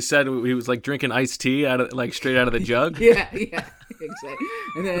he said he was like drinking iced tea straight out of the jug. yeah, exactly.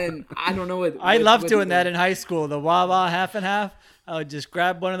 And then I don't know what I loved doing that in high school. The Wawa half and half. I would just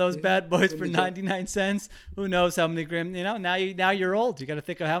grab one of those bad boys for 99 cents. Who knows how many grams? You know, now you're old. You got to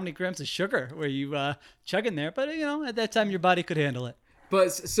think of how many grams of sugar were you chugging there. But you know, at that time your body could handle it.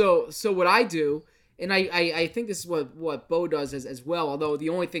 But so what I do, and I think this is what Bo does as well. Although the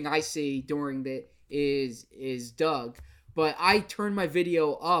only thing I see during that is Doug. But I turn my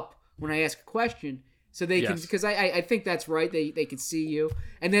video up when I ask a question, so they can, because I think that's right. They can see you,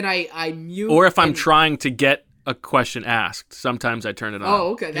 and then I mute. Or if I'm trying to get a question asked, sometimes I turn it on.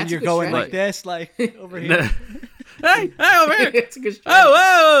 Oh, okay. That's and you're going like this, like over here. hey, over here. It's a good strategy.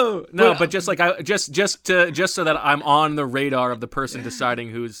 Oh. No, but just like just so that I'm on the radar of the person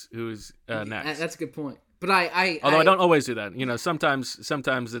deciding who's next. That's a good point. But although I don't always do that. You know, sometimes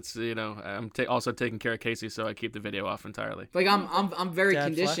it's, you know, I'm also taking care of Casey, so I keep the video off entirely. Like I'm very Dad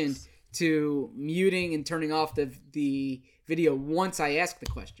conditioned flex. to muting and turning off the video once I ask the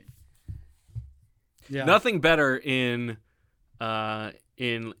question. Yeah. Nothing better in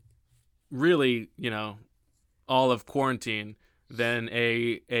really, you know, all of quarantine than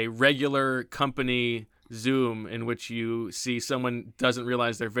a regular company Zoom in which you see someone doesn't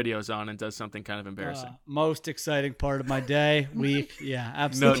realize their video's on and does something kind of embarrassing. Most exciting part of my day, week. Yeah,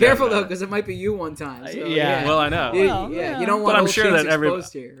 absolutely. Be careful though, because it might be you one time. So, yeah. Well, I know. You don't want. But I'm sure that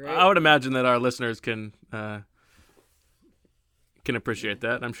exposed here, right? I would imagine that our listeners can appreciate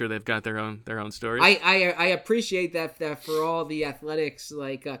that. I'm sure they've got their own stories. I appreciate that for all the athletics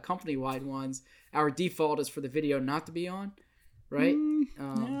like company wide ones, our default is for the video not to be on. Right?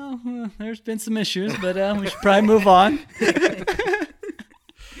 There's been some issues, but we should probably move on.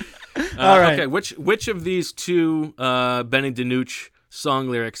 All right. Okay, which of these two Benny DiNucci song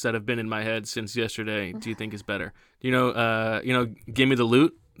lyrics that have been in my head since yesterday do you think is better? You know, "Give Me the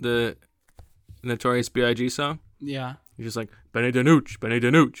Loot," the Notorious B.I.G. song? Yeah. You're just like, Benny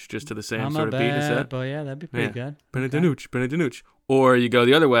DiNucci, just to the same I'm sort of beat as that. But yeah, that'd be pretty good. Benny DiNucci. Or you go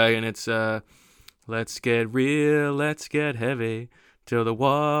the other way and it's let's get real, let's get heavy, till the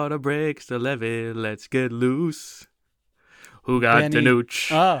water breaks the levee, let's get loose. Who got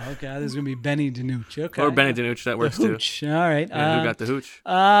DiNucci? Oh, okay. This is going to be Benny DiNucci. Okay. Or Benny DiNucci, that works the hooch. too. All right. Yeah, who got the hooch?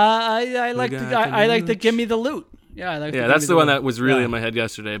 I like the Give Me the Loot. Yeah, that's the one that was really in my head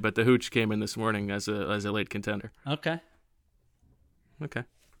yesterday, but the hooch came in this morning as a late contender. Okay.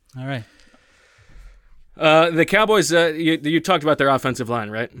 All right. The Cowboys, you talked about their offensive line,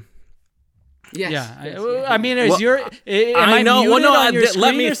 right? Yes. Yeah. I mean, am I know. muted on your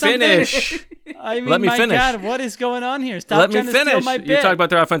Let me screen or finish. I mean, let me my finish. God, what is going on here? Stop Let trying me to steal finish. my You bit. talked about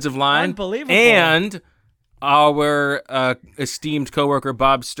their offensive line. Unbelievable. And our esteemed coworker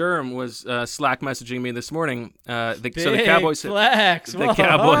Bob Sturm was Slack messaging me this morning. So the Cowboys, flex. the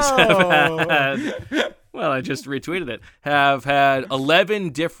Cowboys have had. Well, I just retweeted it. Have had 11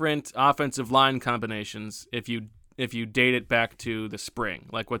 different offensive line combinations. If you date it back to the spring,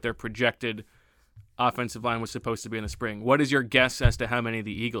 like what their projected offensive line was supposed to be in the spring. What is your guess as to how many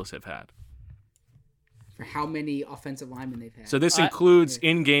the Eagles have had? For how many offensive linemen they've had. So this includes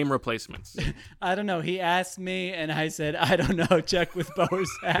in-game replacements. I don't know. He asked me, and I said, I don't know. Check with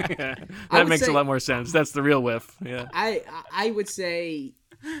Bozak. That makes a lot more sense. That's the real whiff. Yeah. I would say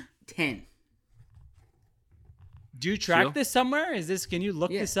 10. Do you track this somewhere? Can you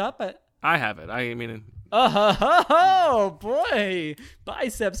look this up? I have it. I mean. Oh boy,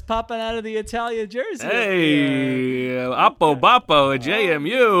 biceps popping out of the Italia jersey. Hey, Oppo Boppo at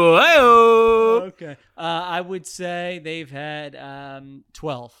JMU. Hey-o. Okay, I would say they've had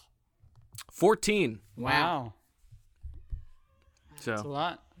 12. 14. Wow. So that's a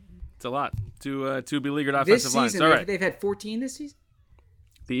lot. It's a lot. Two beleaguered offensive lines. All right. They've had 14 this season?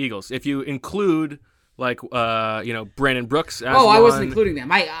 The Eagles. If you include like Brandon Brooks. As I wasn't one. including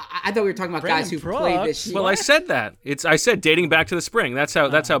them. I thought we were talking about guys who played this year. Well, I said that. I said dating back to the spring. That's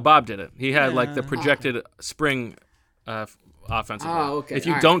how Bob did it. He had like the projected spring offensive. Oh, okay. If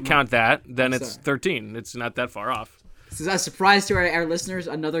you don't count that, then it's 13. It's not that far off. This is a surprise to our listeners.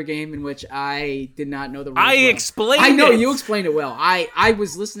 Another game in which I did not know the rules. I explained. I know it. you explained it well. I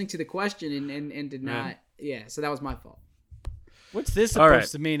was listening to the question and did not. Yeah, so that was my fault. What's this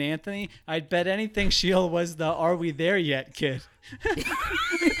supposed to mean, Anthony? I'd bet anything Sheil was the "Are we there yet?" kid.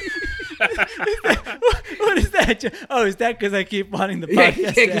 What is that? Oh, is that because I keep wanting the podcast?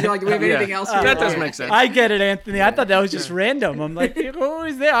 Yeah, because you're like, do we have anything else? That does make sense. I get it, Anthony. I thought that was just random. I'm like, who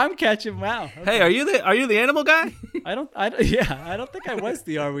is there? I'm catching. Wow. Okay. Hey, are you the animal guy? I don't think I was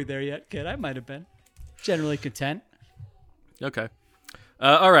the "Are we there yet?" kid. I might have been. Generally content. Okay.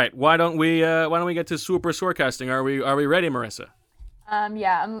 All right. Why don't we get to super forecasting? Are we ready, Marissa?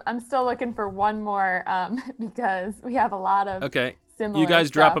 Yeah, I'm still looking for one more because we have a lot of similar you guys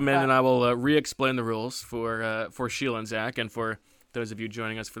drop them in, stuff, and I will re-explain the rules for Sheila and Zach, and for those of you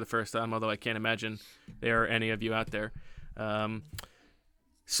joining us for the first time. Although I can't imagine there are any of you out there.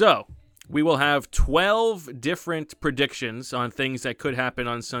 So we will have 12 different predictions on things that could happen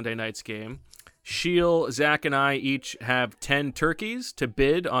on Sunday night's game. Sheil, Zach, and I each have 10 turkeys to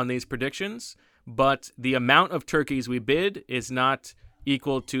bid on these predictions, but the amount of turkeys we bid is not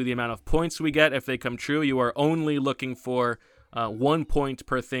equal to the amount of points we get if they come true. You are only looking for 1 point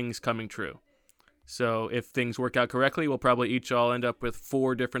per things coming true. So if things work out correctly, we'll probably each all end up with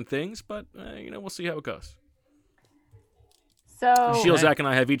 4 different things, but we'll see how it goes. So Sheil, Zach, and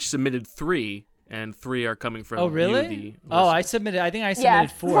I have each submitted 3. And 3 are coming from Oh, really? you, the I think I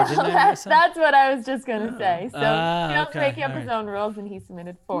submitted 4, didn't I? That's what I was just going to say. So Sheil's making up his own rules, and he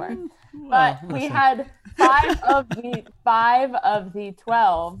submitted 4. But we had 5 of the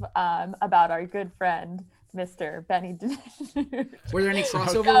 12 about our good friend, Mr. Benny DiNucci. Were there any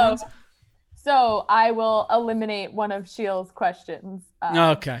crossover ones? So I will eliminate one of Sheil's questions.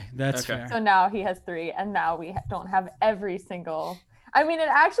 Okay, that's fair. So now he has 3, and now we don't have every single... I mean, it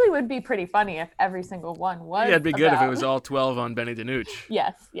actually would be pretty funny if every single one was. Yeah, it'd be good if it was all 12 on Benny DiNucci.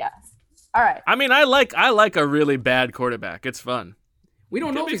 Yes. All right. I mean, I like a really bad quarterback. It's fun. We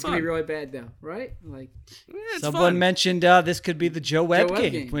don't know if he's going to be really bad, though, right? Someone mentioned this could be the Joe Webb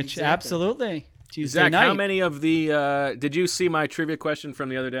game, which absolutely. Tuesday Zach, night. how many of the did you see my trivia question from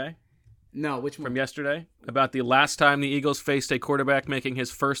the other day? No, which one? From yesterday? About the last time the Eagles faced a quarterback making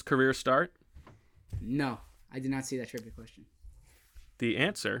his first career start? No, I did not see that trivia question. The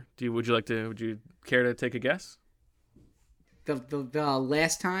answer. Would you care to take a guess? The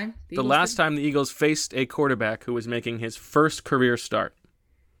last time? The last time the Eagles faced a quarterback who was making his first career start.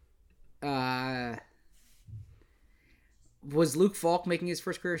 Was Luke Falk making his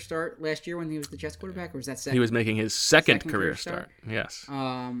first career start last year when he was the Jets quarterback, or was that second? He was making his second career start. Yes.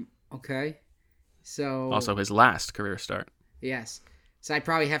 Okay. So also his last career start. Yes. So I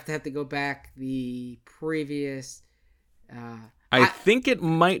probably have to go back the previous. I think it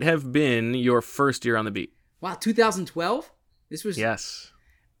might have been your first year on the beat. Wow, 2012. This was. Yes.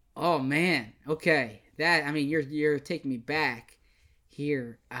 Oh man. Okay. You're taking me back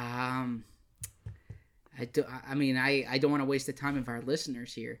here. I don't want to waste the time of our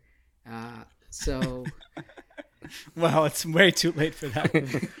listeners here. So. Well, it's way too late for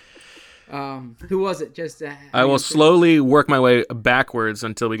that. Who was it? Just I will slowly work my way backwards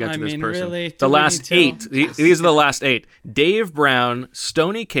until we get to this person. Really, the last 8. These are the last 8. Dave Brown,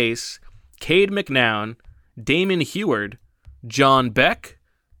 Stoney Case, Cade McNown, Damon Heward, John Beck,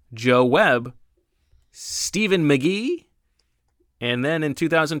 Joe Webb, Stephen McGee, and then in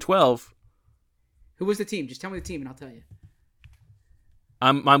 2012. Who was the team? Just tell me the team and I'll tell you.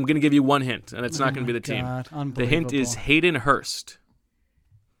 I'm going to give you one hint, and it's not going to be the team. The hint is Hayden Hurst.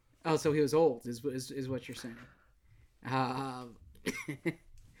 Oh, so he was old, is what you're saying.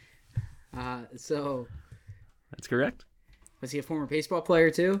 So that's correct. Was he a former baseball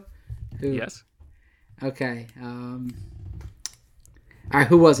player too? Yes. Okay. All right.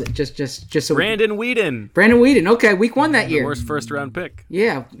 Who was it? Just so Brandon Weeden. Brandon Weeden. Okay, week 1 that year. The worst first round pick.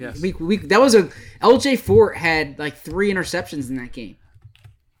 Yeah. Yes. Week that was LJ Fort had like 3 interceptions in that game.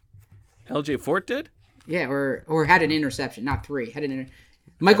 LJ Fort did? Yeah, or had an interception, not 3.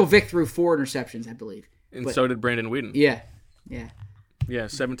 Michael Vick threw 4 interceptions, I believe. And so did Brandon Weeden. Yeah. Yeah,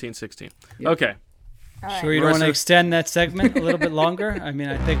 17-16. Yep. Okay. Right. Sure you don't want to extend that segment a little bit longer? I mean,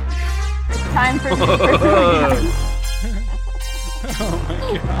 I think... Time for... Oh, my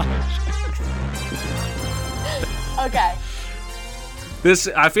gosh. Okay.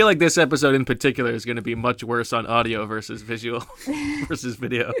 I feel like this episode in particular is going to be much worse on audio versus visual versus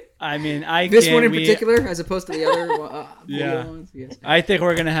video. I mean, this one in particular, as opposed to the other yeah. ones. Yes. I think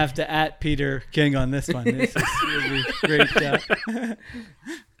we're gonna have to @ Peter King on this one. This is really great job.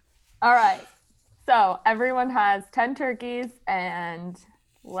 All right. So everyone has 10 turkeys, and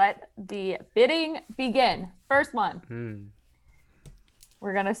let the bidding begin. First one.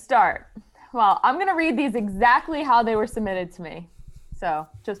 We're gonna start. Well, I'm gonna read these exactly how they were submitted to me. So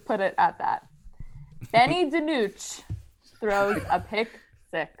just put it at that. Benny DiNucci throws a pick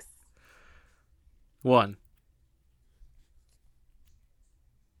 6. 1.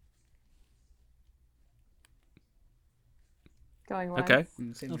 Going once. Okay.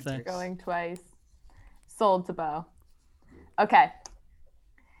 No thanks. Going twice. Sold to Bo. Okay.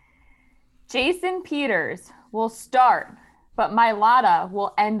 Jason Peters will start, but Mailata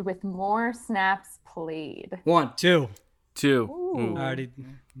will end with more snaps played. 1. 2. 2. Ooh. Already.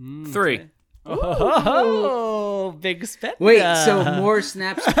 3. Oh, big spender. Wait, so more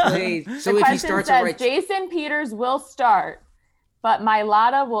snaps played. So The if he question starts says it right, Jason Peters will start, but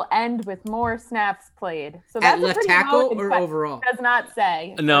Mailata will end with more snaps played. So that's at a left pretty tackle loaded or question. overall? Does not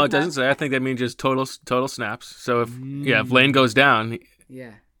say. No, it Does not doesn't say. I think that means just total snaps. So if Lane goes down,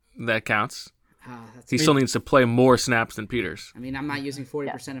 Yeah. that counts. That's He still needs to play more snaps than Peters. I mean, I'm not using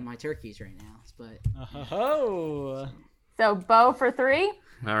 40% of my turkeys right now, but Oh. So Bo for 3.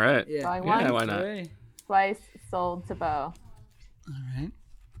 All right. Yeah. Going Yeah, once, why not? twice, sold to Bo. All right.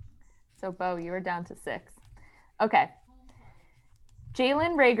 So Bo, you are down to 6. Okay.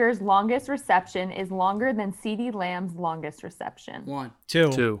 Jalen Rager's longest reception is longer than CeeDee Lamb's longest reception. 1.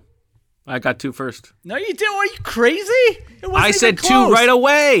 2. 2. I got 2 first. No, you didn't. Are you crazy? It wasn't I even said 2 close. right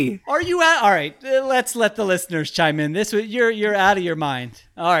away. Are you out? All right. Let's let the listeners chime in. You're out of your mind.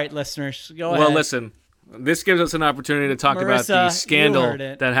 All right, listeners, go ahead. Well, listen. This gives us an opportunity to talk about the Marissa, you scandal heard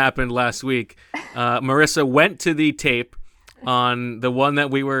it. that happened last week. Marissa went to the tape on the one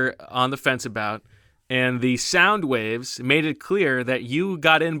that we were on the fence about, and the sound waves made it clear that you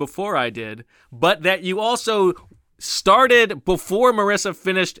got in before I did, but that you also started before Marissa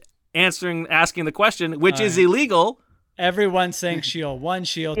finished asking the question, which is illegal. Everyone's saying shield 1,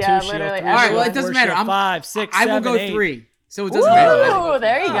 shield 2, Yeah, shield 3. literally shield All right, well, it four, doesn't matter. shield 5, 6, I 7, will go 8. 3. So it doesn't matter. Ooh,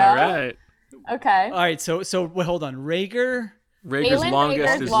 there you go. All right. Okay. All right, so wait, hold on. Rager's Jalen longest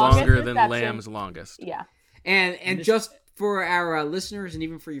Rager's is longest longer than reception. Lamb's longest. Yeah. And just for our listeners and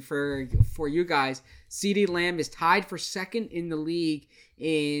even for you guys, CeeDee Lamb is tied for second in the league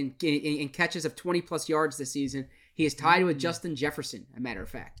in catches of 20-plus yards this season. He is tied with Justin Jefferson, a matter of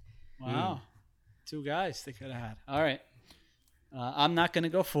fact. Wow. 2 guys they could have had. All right. I'm not going to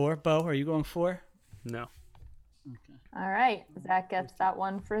go 4. Bo, are you going 4? No. Okay. All right. Zach gets that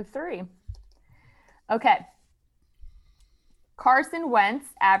one for 3. Okay. Carson Wentz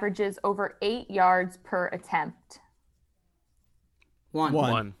averages over 8 yards per attempt. 1.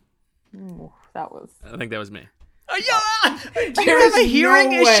 1. Ooh, that was. I think that was me. Do you have a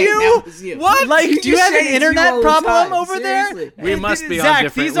hearing issue? What? Like, do you have an internet problem over there? We must be on Zach,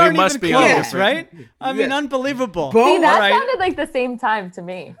 different. these aren't we must even be on close, different. right? I mean, unbelievable. Bo, See, that all right. sounded like the same time to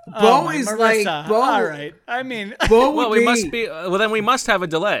me. Bo my is Marissa. like Bo. All right. I mean, Bo Well, would we must be. Well, then we must have a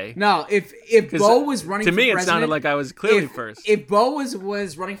delay. No, if Bo was running To for me, it president, sounded like I was clearly first. If Bo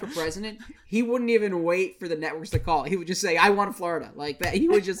was running for president, he wouldn't even wait for the networks to call. He would just say, "I want Florida," like that. He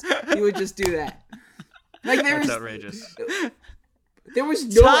would just do that. Like That's outrageous. There was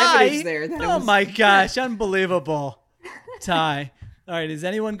no evidence there. That Oh my gosh, unbelievable. Tie. All right, is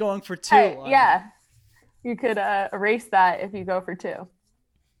anyone going for 2? Hey, yeah. You could erase that if you go for 2.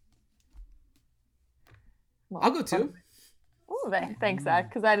 Well, I'll go 2. Ooh, thanks, Zach,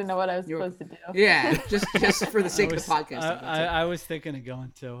 because I didn't know what I was supposed to do. Yeah, just for the sake of the podcast. I was thinking of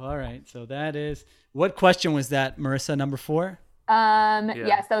going 2. All right, so that is. What question was that, Marissa? Number 4?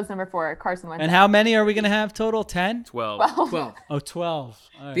 Yes, that was number 4. Carson Wentz. And how many are we going to have total? 10? 12. 12. Oh, 12.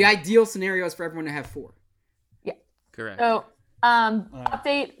 All right. The ideal scenario is for everyone to have 4. Yeah. Correct. So,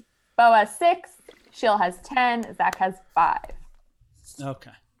 update: Bo has 6, Sheil has 10, Zach has 5.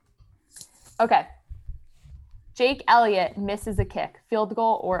 Okay. Okay. Jake Elliott misses a kick, field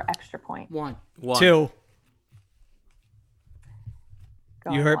goal or extra point. 1. 2.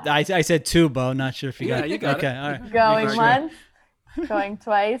 Going You heard? once. I said 2, Bo. Not sure if you Yeah, got. you got okay. it. All right. Going Sure. once, going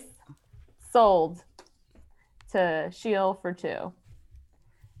twice, sold to Sheil for 2.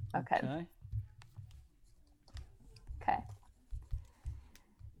 Okay.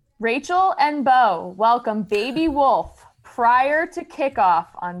 Rachel and Bo welcome Baby Wolf prior to kickoff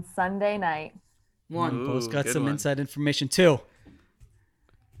on Sunday night. 1. Bo's got good some one. inside information 2.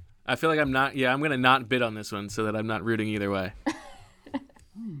 I feel like I'm not. Yeah, I'm gonna not bid on this one so that I'm not rooting either way.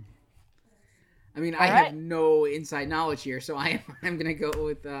 I mean, I have no inside knowledge here, so I'm gonna go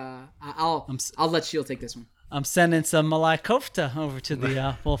with I'll let Shield take this one. I'm sending some malai kofta over to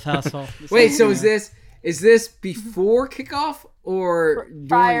the Wolf household. Wait, so is this before kickoff or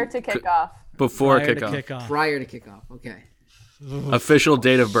prior to kickoff? Before kickoff. Prior to kickoff. Okay. Official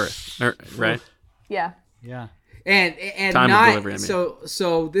date of birth, right? Yeah. Yeah. And time not of delivery. I mean.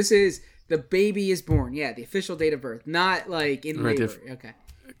 So this is the baby is born. Yeah, the official date of birth, not like in labor. Okay.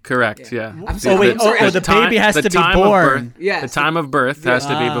 Correct. Yeah. I'm sorry. The baby has to be born. Yeah. The time of birth has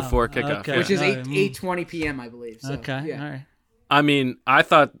to be before kickoff, okay. Which is 8:20 p.m. I believe. So, Okay. Yeah. All right. I mean, I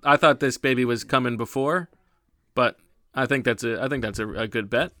thought this baby was coming before, but I think that's a good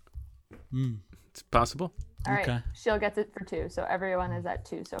bet. It's possible. All right. Okay. Shield gets it for 2, so everyone is at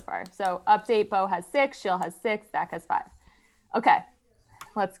 2 so far. So update: Bo has 6, Shield has 6, Zach has 5. Okay,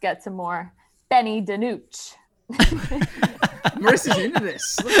 let's get some more Benny DiNucci. Marissa's into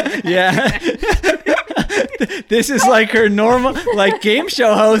this. Yeah. This is like her normal, like game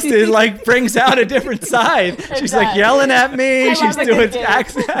show host. It like brings out a different side. She's like yelling at me. She's doing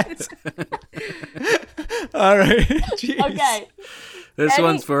accents. All right. Jeez. Okay. This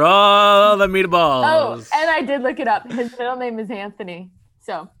one's for all the meatballs. Oh, and I did look it up. His middle name is Anthony.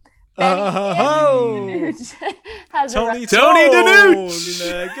 So. Tony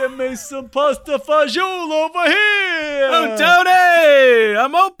DiNucci. Give me some pasta fagioli over here. Oh, Tony,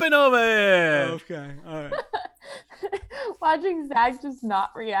 I'm open over here. Okay, all right. Watching Zach just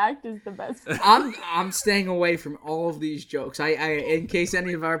not react is the best. I'm staying away from all of these jokes. I in case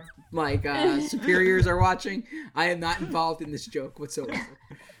any of our superiors are watching, I am not involved in this joke whatsoever.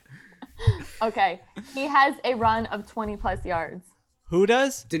 Okay, he has a run of 20 plus yards. Who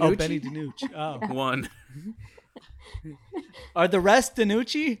does? DiNucci? Oh, Benny DiNucci. Oh. One. Are the rest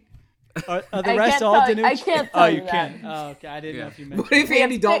DiNucci? Are the I rest can't all tell- DiNucci? I can't tell you you that. can't. Oh, okay. I didn't know if you meant. What if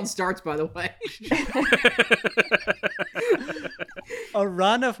Andy Dalton starts, by the way? A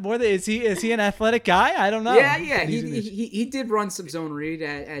run of more than is he an athletic guy? I don't know. Yeah. He did run some zone read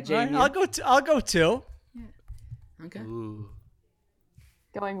at JMU. Right, I'll go 2. Okay. Ooh.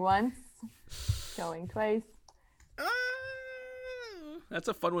 Going once, going twice. That's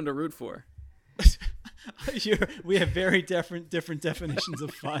a fun one to root for. We have very different definitions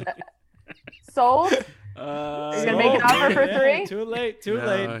of fun. Sold? You're gonna make an offer for 3? Too late.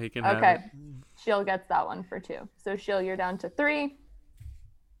 He can have Okay. it. Shield gets that one for 2. So Shield, you're down to 3.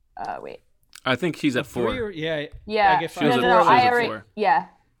 Wait. I think he's at 4. 3 or, yeah. Yeah. I get She was 5. at- No. she was I at already. 4. Yeah.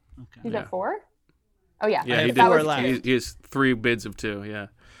 Okay. He's Yeah. at 4. Oh yeah. Yeah, he that was left. 2. He has 3 bids of 2. Yeah.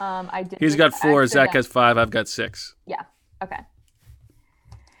 I did. He's got 4. Zach yeah. has 5. I've got 6. Yeah. Okay.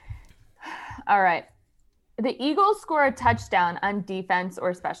 All right. The Eagles score a touchdown on defense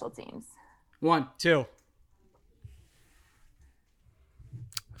or special teams. 1. 2.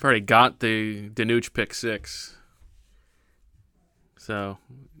 I've already got the DiNucci pick 6. So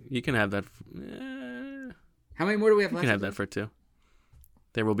you can have that. How many more do we have You left? can have that for 2.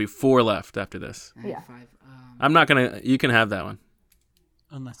 There will be 4 left after this. I have Yeah. 5. I'm not gonna. You can have that one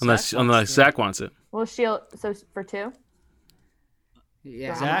unless Zach wants it. Well, Shield. So for 2.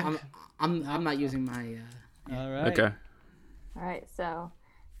 Yeah. Zach? I'm not using my. All right. Okay. All right. So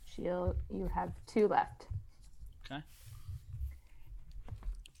Shield, you have 2 left. Okay.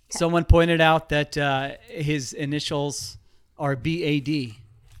 Someone pointed out that his initials are BAD.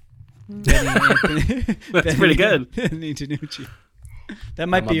 Benny Anthony. That's pretty good. Benny DiNucci. That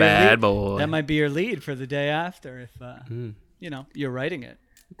might I'm be a your bad lead. boy. That might be your lead for the day after if you're writing it.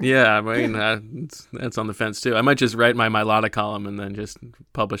 Yeah, I mean that's on the fence too. I might just write my Milotta column and then just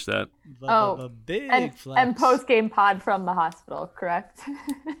publish that. Big And flex. post game pod from the hospital, correct?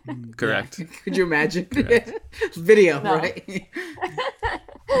 Correct. Could you imagine? Video, No. right?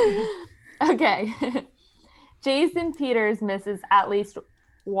 Okay. Jason Peters misses at least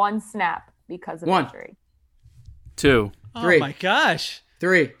 1 snap because of 1. injury. 2. Oh 3. my gosh.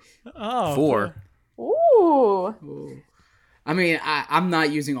 3. Oh. 4. Ooh. Ooh. I mean, I'm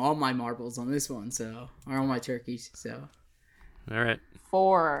not using all my marbles on this one, or all my turkeys, so. All right.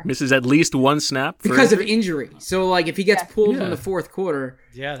 4. Misses at least 1 snap for Because injury? of injury. So, like, if he gets pulled in the fourth quarter.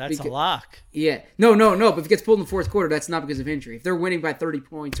 Yeah, that's a lock. Yeah. No. But if he gets pulled in the fourth quarter, that's not because of injury. If they're winning by 30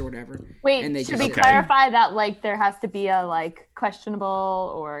 points or whatever. Wait, and they should just we clarify that, like, there has to be a, like,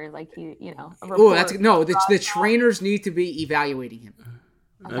 questionable or, like, a report? Oh, the trainers need to be evaluating him.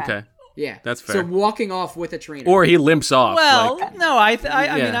 Okay. Yeah, that's fair. So walking off with a trainer, or he limps off. Well, like, no, I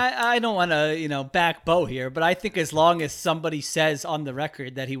mean, I don't want to back Bo here, but I think as long as somebody says on the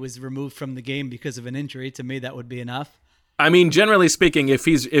record that he was removed from the game because of an injury, to me that would be enough. I mean, generally speaking, if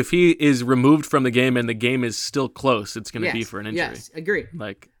he is removed from the game and the game is still close, it's going to be for an injury. Yes, agree.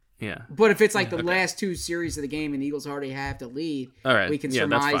 Like, yeah. But if it's like the last two series of the game and the Eagles already have to lead, all right. we can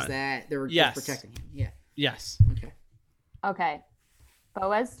surmise that they're protecting him. Yeah. Yes. Okay. Okay.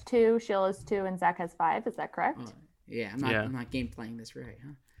 Bo has 2, Sheil has 2, and Zach has 5. Is that correct? Yeah, I'm not game playing this right,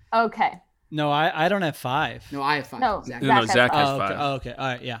 huh? Okay. No, I don't have 5. No, I have 5. No, Zach Zach has 5. Okay. Oh, okay. All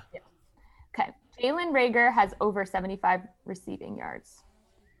right. Yeah. Okay. Jalen Reagor has over 75 receiving yards.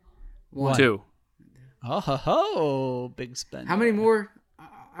 1. 2. Oh ho ho! Big spend. How many more?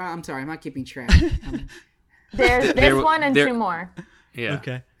 I'm sorry, I'm not keeping track. There's 1 and 2 more. Yeah.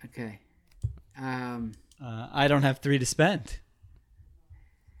 Okay. Okay. I don't have 3 to spend.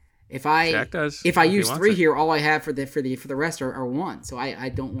 If I does, if I use 3 here, all I have for the rest are 1. So I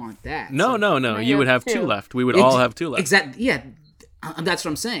don't want that. No. You would have 2 left. We would all have 2 left. Exactly. Yeah. That's what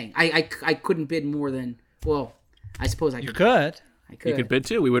I'm saying. I couldn't bid more than. Well, I suppose I could. You could. I could. You could bid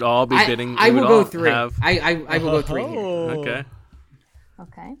 2. We would all be bidding. I will go 3. Have... I will go 3 here. Okay.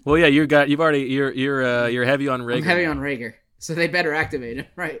 Okay. Well, yeah, you're heavy on Reagor. I'm heavy on Reagor, so they better activate him,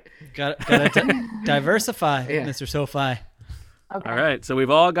 right? Got to diversify, Mr. SoFi. Okay. All right, so we've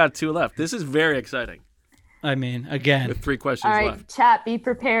all got 2 left. This is very exciting. I mean, again, with 3 questions all right, left. Chat, be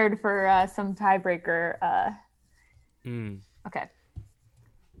prepared for some tiebreaker. Okay.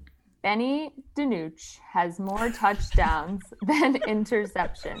 Benny DiNucci has more touchdowns than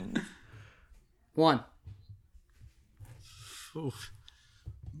interceptions. 1. Oof.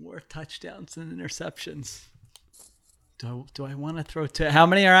 More touchdowns than interceptions. Do I want to throw 2? How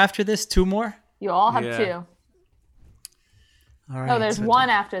many are after this? 2 more? You all have 2. All right. No, there's 1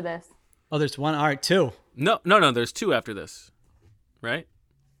 after this. Oh, there's 1. All right, 2. No. There's 2 after this, right?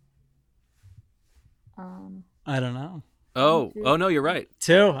 I don't know. Oh no, you're right.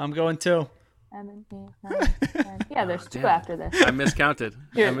 2. I'm going 2. 7, 8, 9, 10. Yeah, there's 2 after this. I miscounted.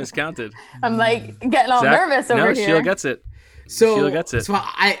 I'm like getting all nervous over here. No, Sheil gets it. So Sheil gets it. So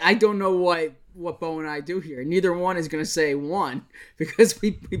I don't know what Bo and I do here. Neither one is going to say 1 because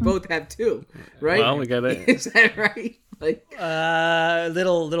we both have 2, right? Well, we got it. Is that right? Like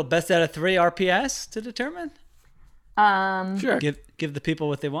little best out of 3 RPS to determine. Sure. Give the people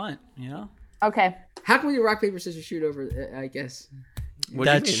what they want. Okay. How can we rock paper scissors shoot over? I guess.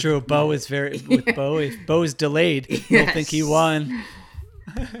 That's true. Bo is with Bo. If Bo is delayed, he'll think he won.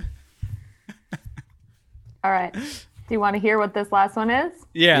 All right. Do you want to hear what this last one is?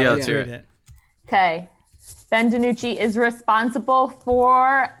 Yeah, let's hear it. Okay. Ben DiNucci is responsible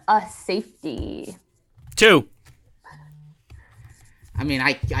for a safety. 2. I mean,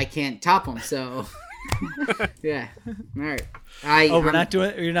 I can't top him, so yeah. All right. You're not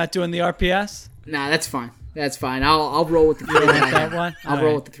doing the RPS? Nah, that's fine. That's fine. I'll roll with the 3 I have. One? I'll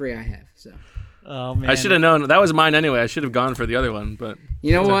roll with the 3 I have. So. Oh man. I should have known. That was mine anyway. I should have gone for the other one, but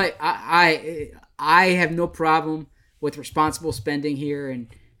you know what? I have no problem with responsible spending here and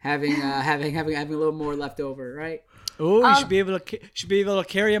having a little more left over, right? Oh, you should be able to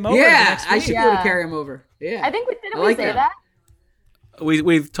carry him over. Yeah, I should be able to carry him over. Yeah, I think we didn't say that.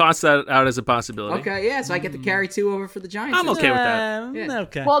 We've tossed that out as a possibility. Okay, yeah, so I get to carry 2 over for the Giants. I'm okay with that. Yeah.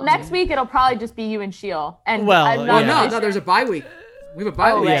 Okay. Well, next week it'll probably just be you and Sheil. And no, there's a bye week. We have a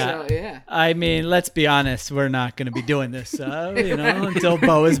bye week. Yeah. So, yeah. I mean, let's be honest. We're not going to be doing this, until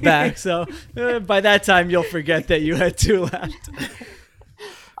Bo is back. So by that time, you'll forget that you had 2 left.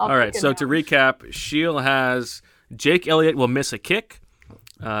 All right. So to recap, Sheil has Jake Elliott will miss a kick.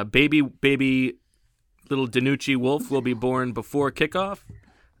 Baby little DiNucci Wolf will be born before kickoff.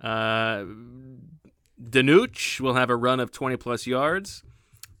 DiNucci will have a run of 20-plus yards.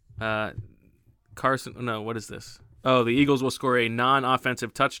 What is this? Oh, the Eagles will score a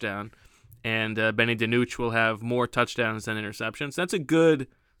non-offensive touchdown, and Benny DiNucci will have more touchdowns than interceptions. That's a good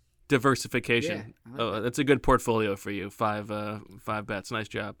diversification. That's a good portfolio for you. 5 bets. Nice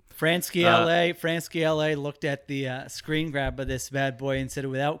job. Fransky LA looked at the screen grab of this bad boy and said,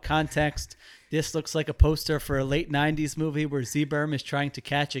 without context, this looks like a poster for a late 90s movie where Z-Berm is trying to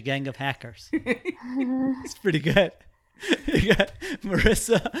catch a gang of hackers. It's pretty good. You got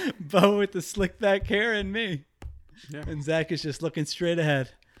Marissa, Bo with the slick back hair, and me. Yeah. And Zach is just looking straight ahead.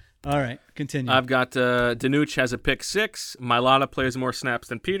 All right, continue. I've got DiNucci has a pick 6. Mailata plays more snaps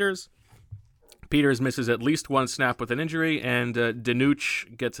than Peters. Peters misses at least 1 snap with an injury, and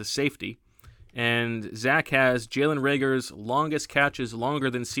DiNucci gets a safety. And Zach has Jalen Reagor's longest catch is longer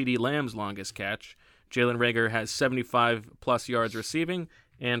than CeeDee Lamb's longest catch. Jalen Reagor has 75-plus yards receiving,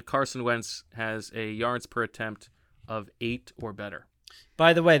 and Carson Wentz has a yards per attempt of 8 or better.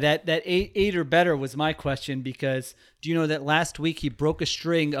 By the way, that 8 or better was my question, because do you know that last week he broke a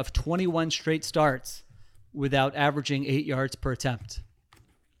string of 21 straight starts without averaging 8 yards per attempt.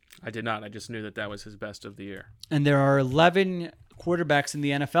 I did not. I just knew that was his best of the year. And there are 11 quarterbacks in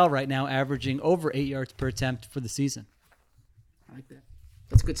the NFL right now averaging over 8 yards per attempt for the season. I like that.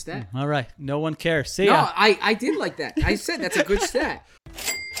 That's a good stat. All right. No one cares. See no, ya. I did like that. I said that's a good stat.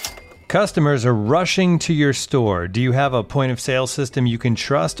 Customers are rushing to your store. Do you have a point of sale system you can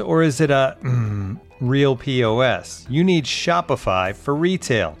trust, or is it a real POS? You need Shopify for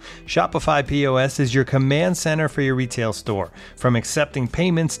retail. Shopify POS is your command center for your retail store. From accepting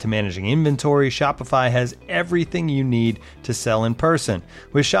payments to managing inventory, Shopify has everything you need to sell in person.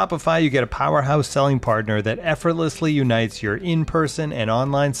 With Shopify, you get a powerhouse selling partner that effortlessly unites your in-person and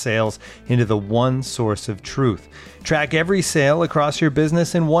online sales into the one source of truth. Track every sale across your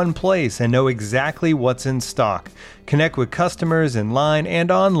business in one place and know exactly what's in stock. Connect with customers in line and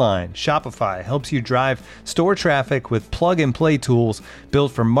online. Shopify helps you drive store traffic with plug-and-play tools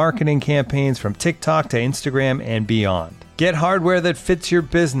built for marketing campaigns from TikTok to Instagram and beyond. Get hardware that fits your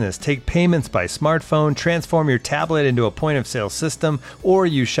business. Take payments by smartphone, transform your tablet into a point-of-sale system, or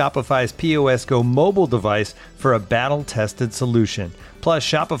use Shopify's POS Go mobile device for a battle-tested solution. Plus,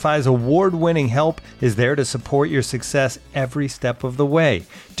 Shopify's award-winning help is there to support your success every step of the way.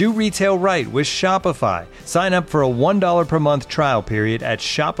 Do retail right with Shopify. Sign up for a $1 per month trial period at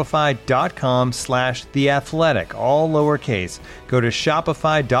shopify.com/theathletic, all lowercase. Go to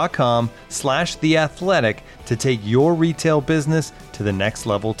shopify.com/theathletic to take your retail business to the next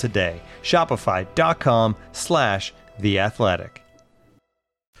level today. Shopify.com/theathletic.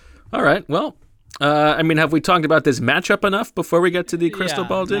 All right. Well, have we talked about this matchup enough before we get to the Crystal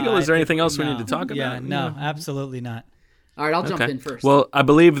Ball Deagle? Is there anything else we need to talk about? Yeah, no, absolutely not. All right, I'll jump in first. Well, I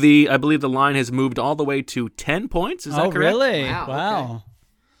believe the line has moved all the way to 10 points. Is that correct? Oh, really? Wow.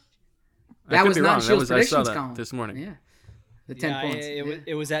 Okay. That was not Shield's predictions I saw that column this morning. Yeah, the 10 points.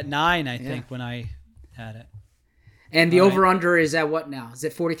 It was at 9, I think, when I had it. And the over-under is at what now? Is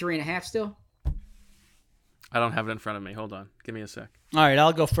it 43.5 still? I don't have it in front of me. Hold on. Give me a sec. All right,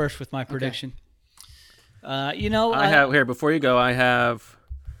 I'll go first with my prediction. I have here before you go. I have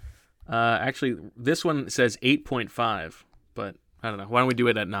actually this one says 8.5, but I don't know. Why don't we do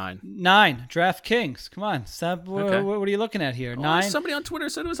it at 9? 9. DraftKings. Come on, Seb. Okay. What are you looking at here? 9. Somebody on Twitter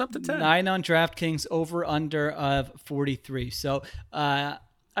said it was up to 10. 9 on DraftKings. Over under of 43. So I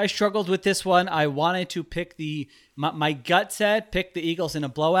struggled with this one. I wanted to pick my gut said pick the Eagles in a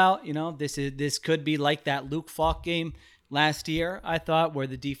blowout. You know, this could be like that Luke Falk game last year, I thought, where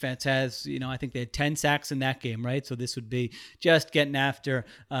the defense has, I think they had 10 sacks in that game, right? So this would be just getting after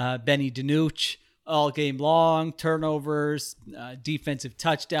Benny DiNucci all game long, turnovers, defensive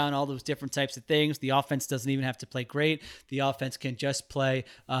touchdown, all those different types of things. The offense doesn't even have to play great. The offense can just play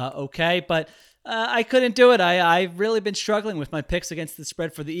okay. But I couldn't do it. I've really been struggling with my picks against the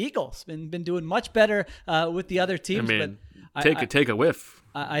spread for the Eagles. Been doing much better with the other teams. Take a whiff.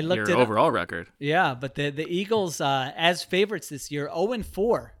 I looked your at overall record. Yeah, but the Eagles as favorites this year,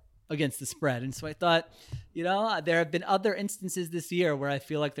 0-4 against the spread. And so I thought, there have been other instances this year where I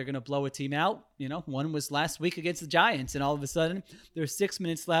feel like they're going to blow a team out. One was last week against the Giants, and all of a sudden there's 6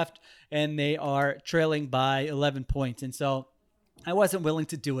 minutes left and they are trailing by 11 points. And so I wasn't willing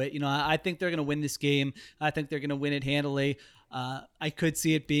to do it. I think they're going to win this game. I think they're going to win it handily. I could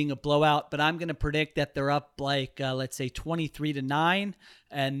see it being a blowout, but I'm going to predict that they're up let's say 23-9.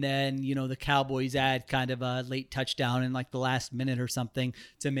 And then, the Cowboys add kind of a late touchdown in the last minute or something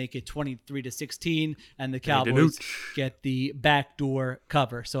to make it 23-16. And the Cowboys get the backdoor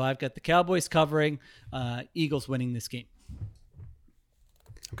cover. So I've got the Cowboys covering, Eagles winning this game.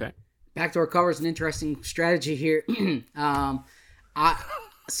 Okay. Backdoor cover is an interesting strategy here.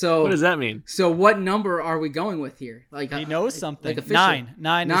 So what does that mean? So what number are we going with here? He knows something. Like 9.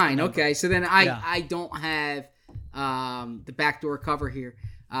 9. Okay. So then I don't have the backdoor cover here.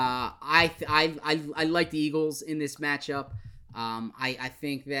 I like the Eagles in this matchup. I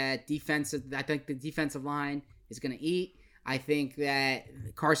think that the defensive line is going to eat. I think that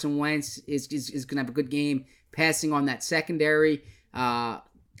Carson Wentz is going to have a good game passing on that secondary. I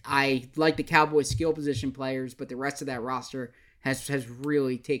like the Cowboys skill position players, but the rest of that roster has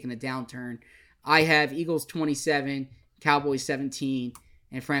really taken a downturn. I have Eagles 27, Cowboys 17,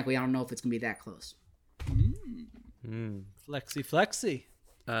 and frankly, I don't know if it's going to be that close. Flexy.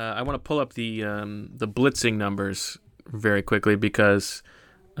 I want to pull up the blitzing numbers very quickly because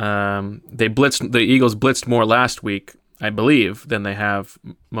the Eagles blitzed more last week, I believe, than they have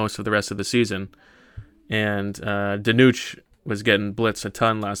most of the rest of the season. And DiNucci was getting blitzed a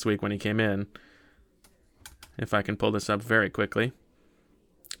ton last week when he came in. If I can pull this up very quickly.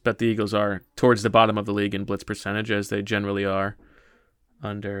 But the Eagles are towards the bottom of the league in blitz percentage, as they generally are.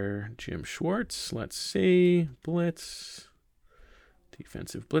 under Jim Schwartz. Let's see. Blitz.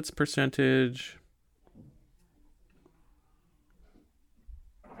 Defensive blitz percentage.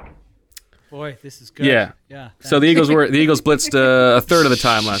 Boy, this is good. Yeah. So the Eagles blitzed a third of the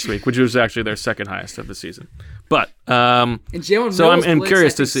time last week, which was actually their second highest of the season. But and Jalen so Mills I'm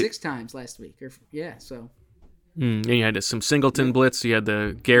curious to see 6 times last week. So. And you had some Singleton blitz. You had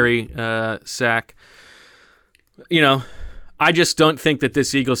the Gary sack. I just don't think that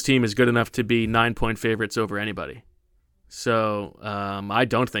this Eagles team is good enough to be 9-point favorites over anybody. So I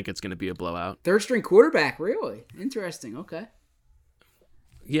don't think it's going to be a blowout. Third string quarterback, really? Interesting. Okay.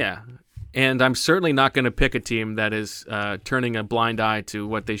 Yeah. And I'm certainly not going to pick a team that is turning a blind eye to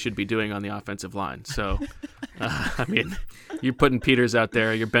what they should be doing on the offensive line. So, you're putting Peters out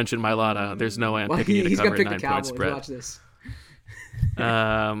there. You're benching Mailata. There's no way I'm picking you to cover a 9-point spread. Watch this.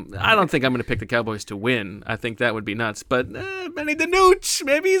 I don't think I'm going to pick the Cowboys to win. I think that would be nuts. But Benny DiNucci,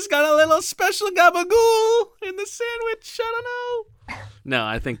 maybe he's got a little special gabagool in the sandwich. I don't know. No,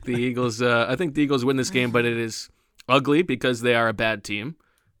 I think the Eagles. I think the Eagles win this game, but it is ugly because they are a bad team,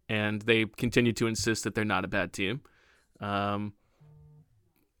 and they continue to insist that they're not a bad team. I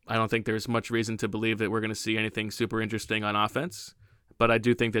don't think there's much reason to believe that we're going to see anything super interesting on offense, but I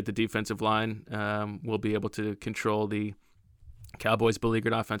do think that the defensive line will be able to control the Cowboys'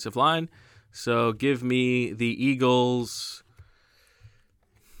 beleaguered offensive line. So give me the Eagles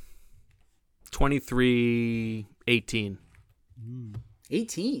 23-18.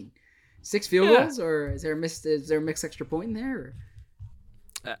 18? 6 field goals, or is there a mixed extra point in there?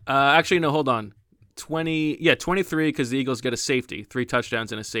 Actually, no, hold on. 23 because the Eagles get a safety, 3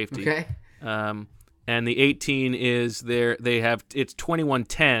 touchdowns and a safety. Okay. And the 18 is it's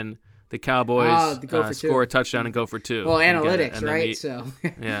 21-10. The Cowboys score a touchdown and go for 2. Well, analytics, right? So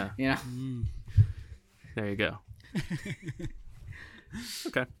yeah. Yeah. There you go.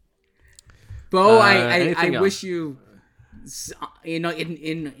 Okay. Bo, I wish you, in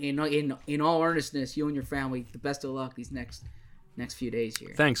all earnestness, you and your family, the best of luck these next few days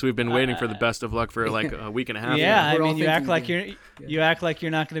here. Thanks. We've been waiting for the best of luck for like a week and a half. Yeah, now. You act like you're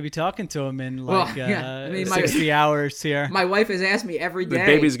not going to be talking to him in 60 hours here. My wife has asked me every day. The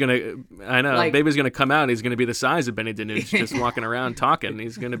baby's gonna come out. He's gonna be the size of Benny DiNucci, just walking around talking.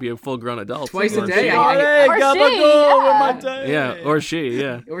 He's gonna be a full-grown adult. Twice a day. Or she.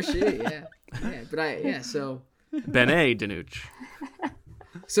 So Benny DiNucci.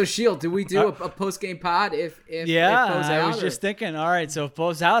 So Shield, do we do a post-game pod if Bo's out? I was just thinking. All right, so if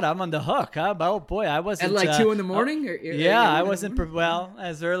Bo's out, I'm on the hook. Huh? Oh boy, I wasn't at 2 a.m. I wasn't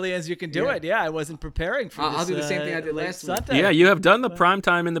as early as you can do it. Yeah, I wasn't preparing for this. I'll do the same thing I did last Sunday. Yeah, you have done the prime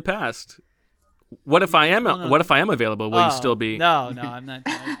time in the past. What if I am? What if I am available? Will you still be? No, I'm not.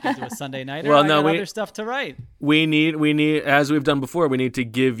 I can do a Sunday night. Well, I got other stuff to write. We need, as we've done before. We need to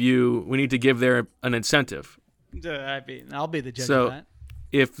give there an incentive. I'll be the judge of that.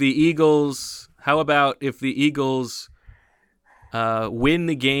 If the Eagles, how about if the Eagles win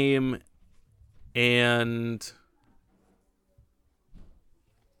the game and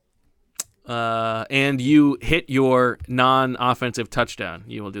you hit your non-offensive touchdown,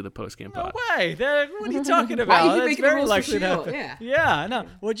 you will do the post-game pod. No way! What are you talking about? That's very likely to happen. Yeah, no.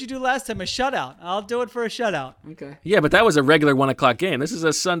 What'd you do last time? A shutout. I'll do it for a shutout. Okay. Yeah, but that was a regular 1 o'clock game. This is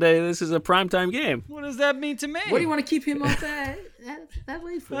a Sunday. This is a primetime game. What does that mean to me? What do you want to keep him up that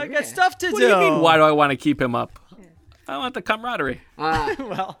late for? I got stuff to do. What do you mean, why do I want to keep him up? I want the camaraderie.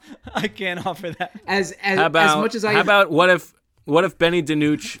 Well, I can't offer that. As much as I... How about what if Benny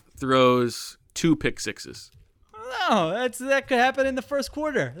DiNucci throws 2 pick sixes? No, that could happen in the first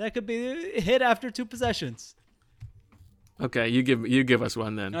quarter. That could be a hit after 2 possessions. Okay, you give us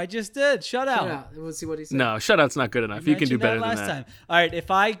one then. I just did. Shutout. Let's see what he said. No, shutout's not good enough. You can do better than that. Last time. All right,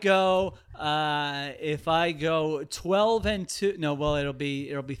 if I go 12-2, no, well it'll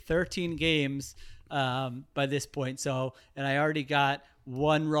be 13 games by this point. So, and I already got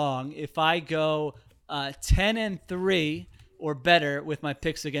 1 wrong. If I go 10-3 or better with my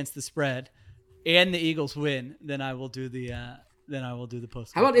picks against the spread, and the Eagles win, then I will do the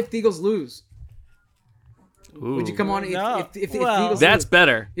post. How about if the Eagles lose? Ooh. Would you come on if the Eagles that's lose?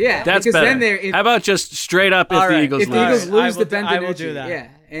 better. Yeah, that's better. Then how about just straight up if the Eagles lose? If the Eagles lose, the Ben DiNucci. I will do that. Yeah.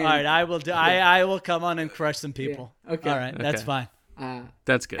 All right, I will do. I will come on and crush some people. Yeah. Okay. All right, that's fine.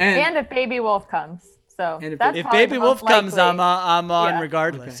 That's good. And if Baby Wolf comes, so if Baby Wolf comes, I'm on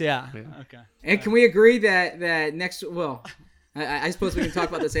regardless. Okay. Yeah. Okay. And can we agree that next? Well, I suppose we can talk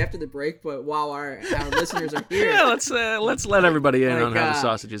about this after the break, but while our listeners are here, yeah, let's let everybody in on how the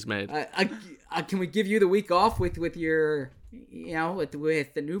sausage is made. Can we give you the week off with your,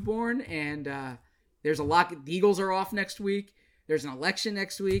 with the newborn? And there's a lot. The Eagles are off next week. There's an election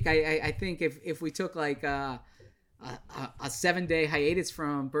next week. I think if we took like a 7-day hiatus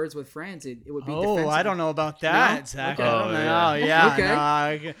from Birds with Friends, it would be defensible. I don't know about that, No? Zach. Okay. I don't know. Yeah.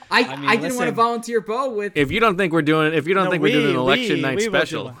 Okay. No, I didn't want to volunteer Bo with. If you don't think we're doing an election night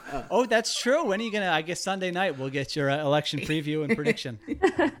special, that's true. When are you gonna? I guess Sunday night we'll get your election preview and prediction.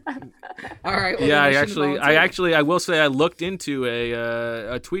 All right. Well, yeah, I will say I looked into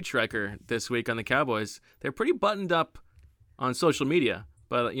a tweet striker this week on the Cowboys. They're pretty buttoned up on social media.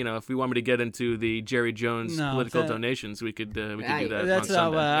 But if we want me to get into the Jerry Jones political donations, we could do that. That's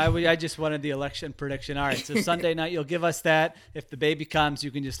on Sunday. I just wanted the election prediction. All right, so Sunday night you'll give us that. If the baby comes,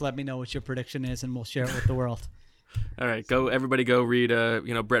 you can just let me know what your prediction is, and we'll share it with the world. All right, everybody go read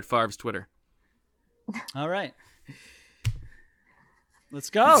Brett Favre's Twitter. All right.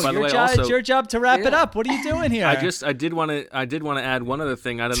 Let's go. It's your job to wrap it up. What are you doing here? I did want to add one other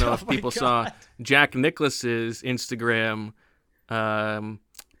thing. I don't know if people saw Jack Nicklaus's Instagram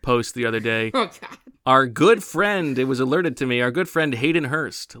post the other day. Oh, God. Our good friend, it was alerted to me, our good friend Hayden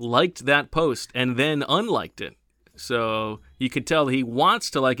Hurst liked that post and then unliked it. So you could tell he wants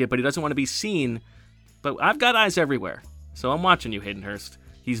to like it, but he doesn't want to be seen. But I've got eyes everywhere. So I'm watching you, Hayden Hurst.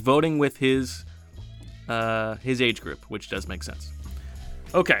 He's voting with his age group, which does make sense.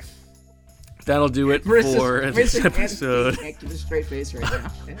 Okay. That'll do it for this episode. Can't keep a straight face right now.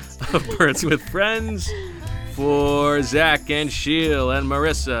 Of Birds with Friends. For Zach and Sheil and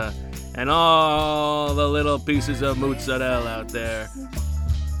Marissa and all the little pieces of mozzarella out there,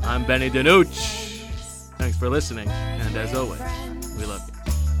 I'm Benny DiNucci. Thanks for listening, and as always, we love you.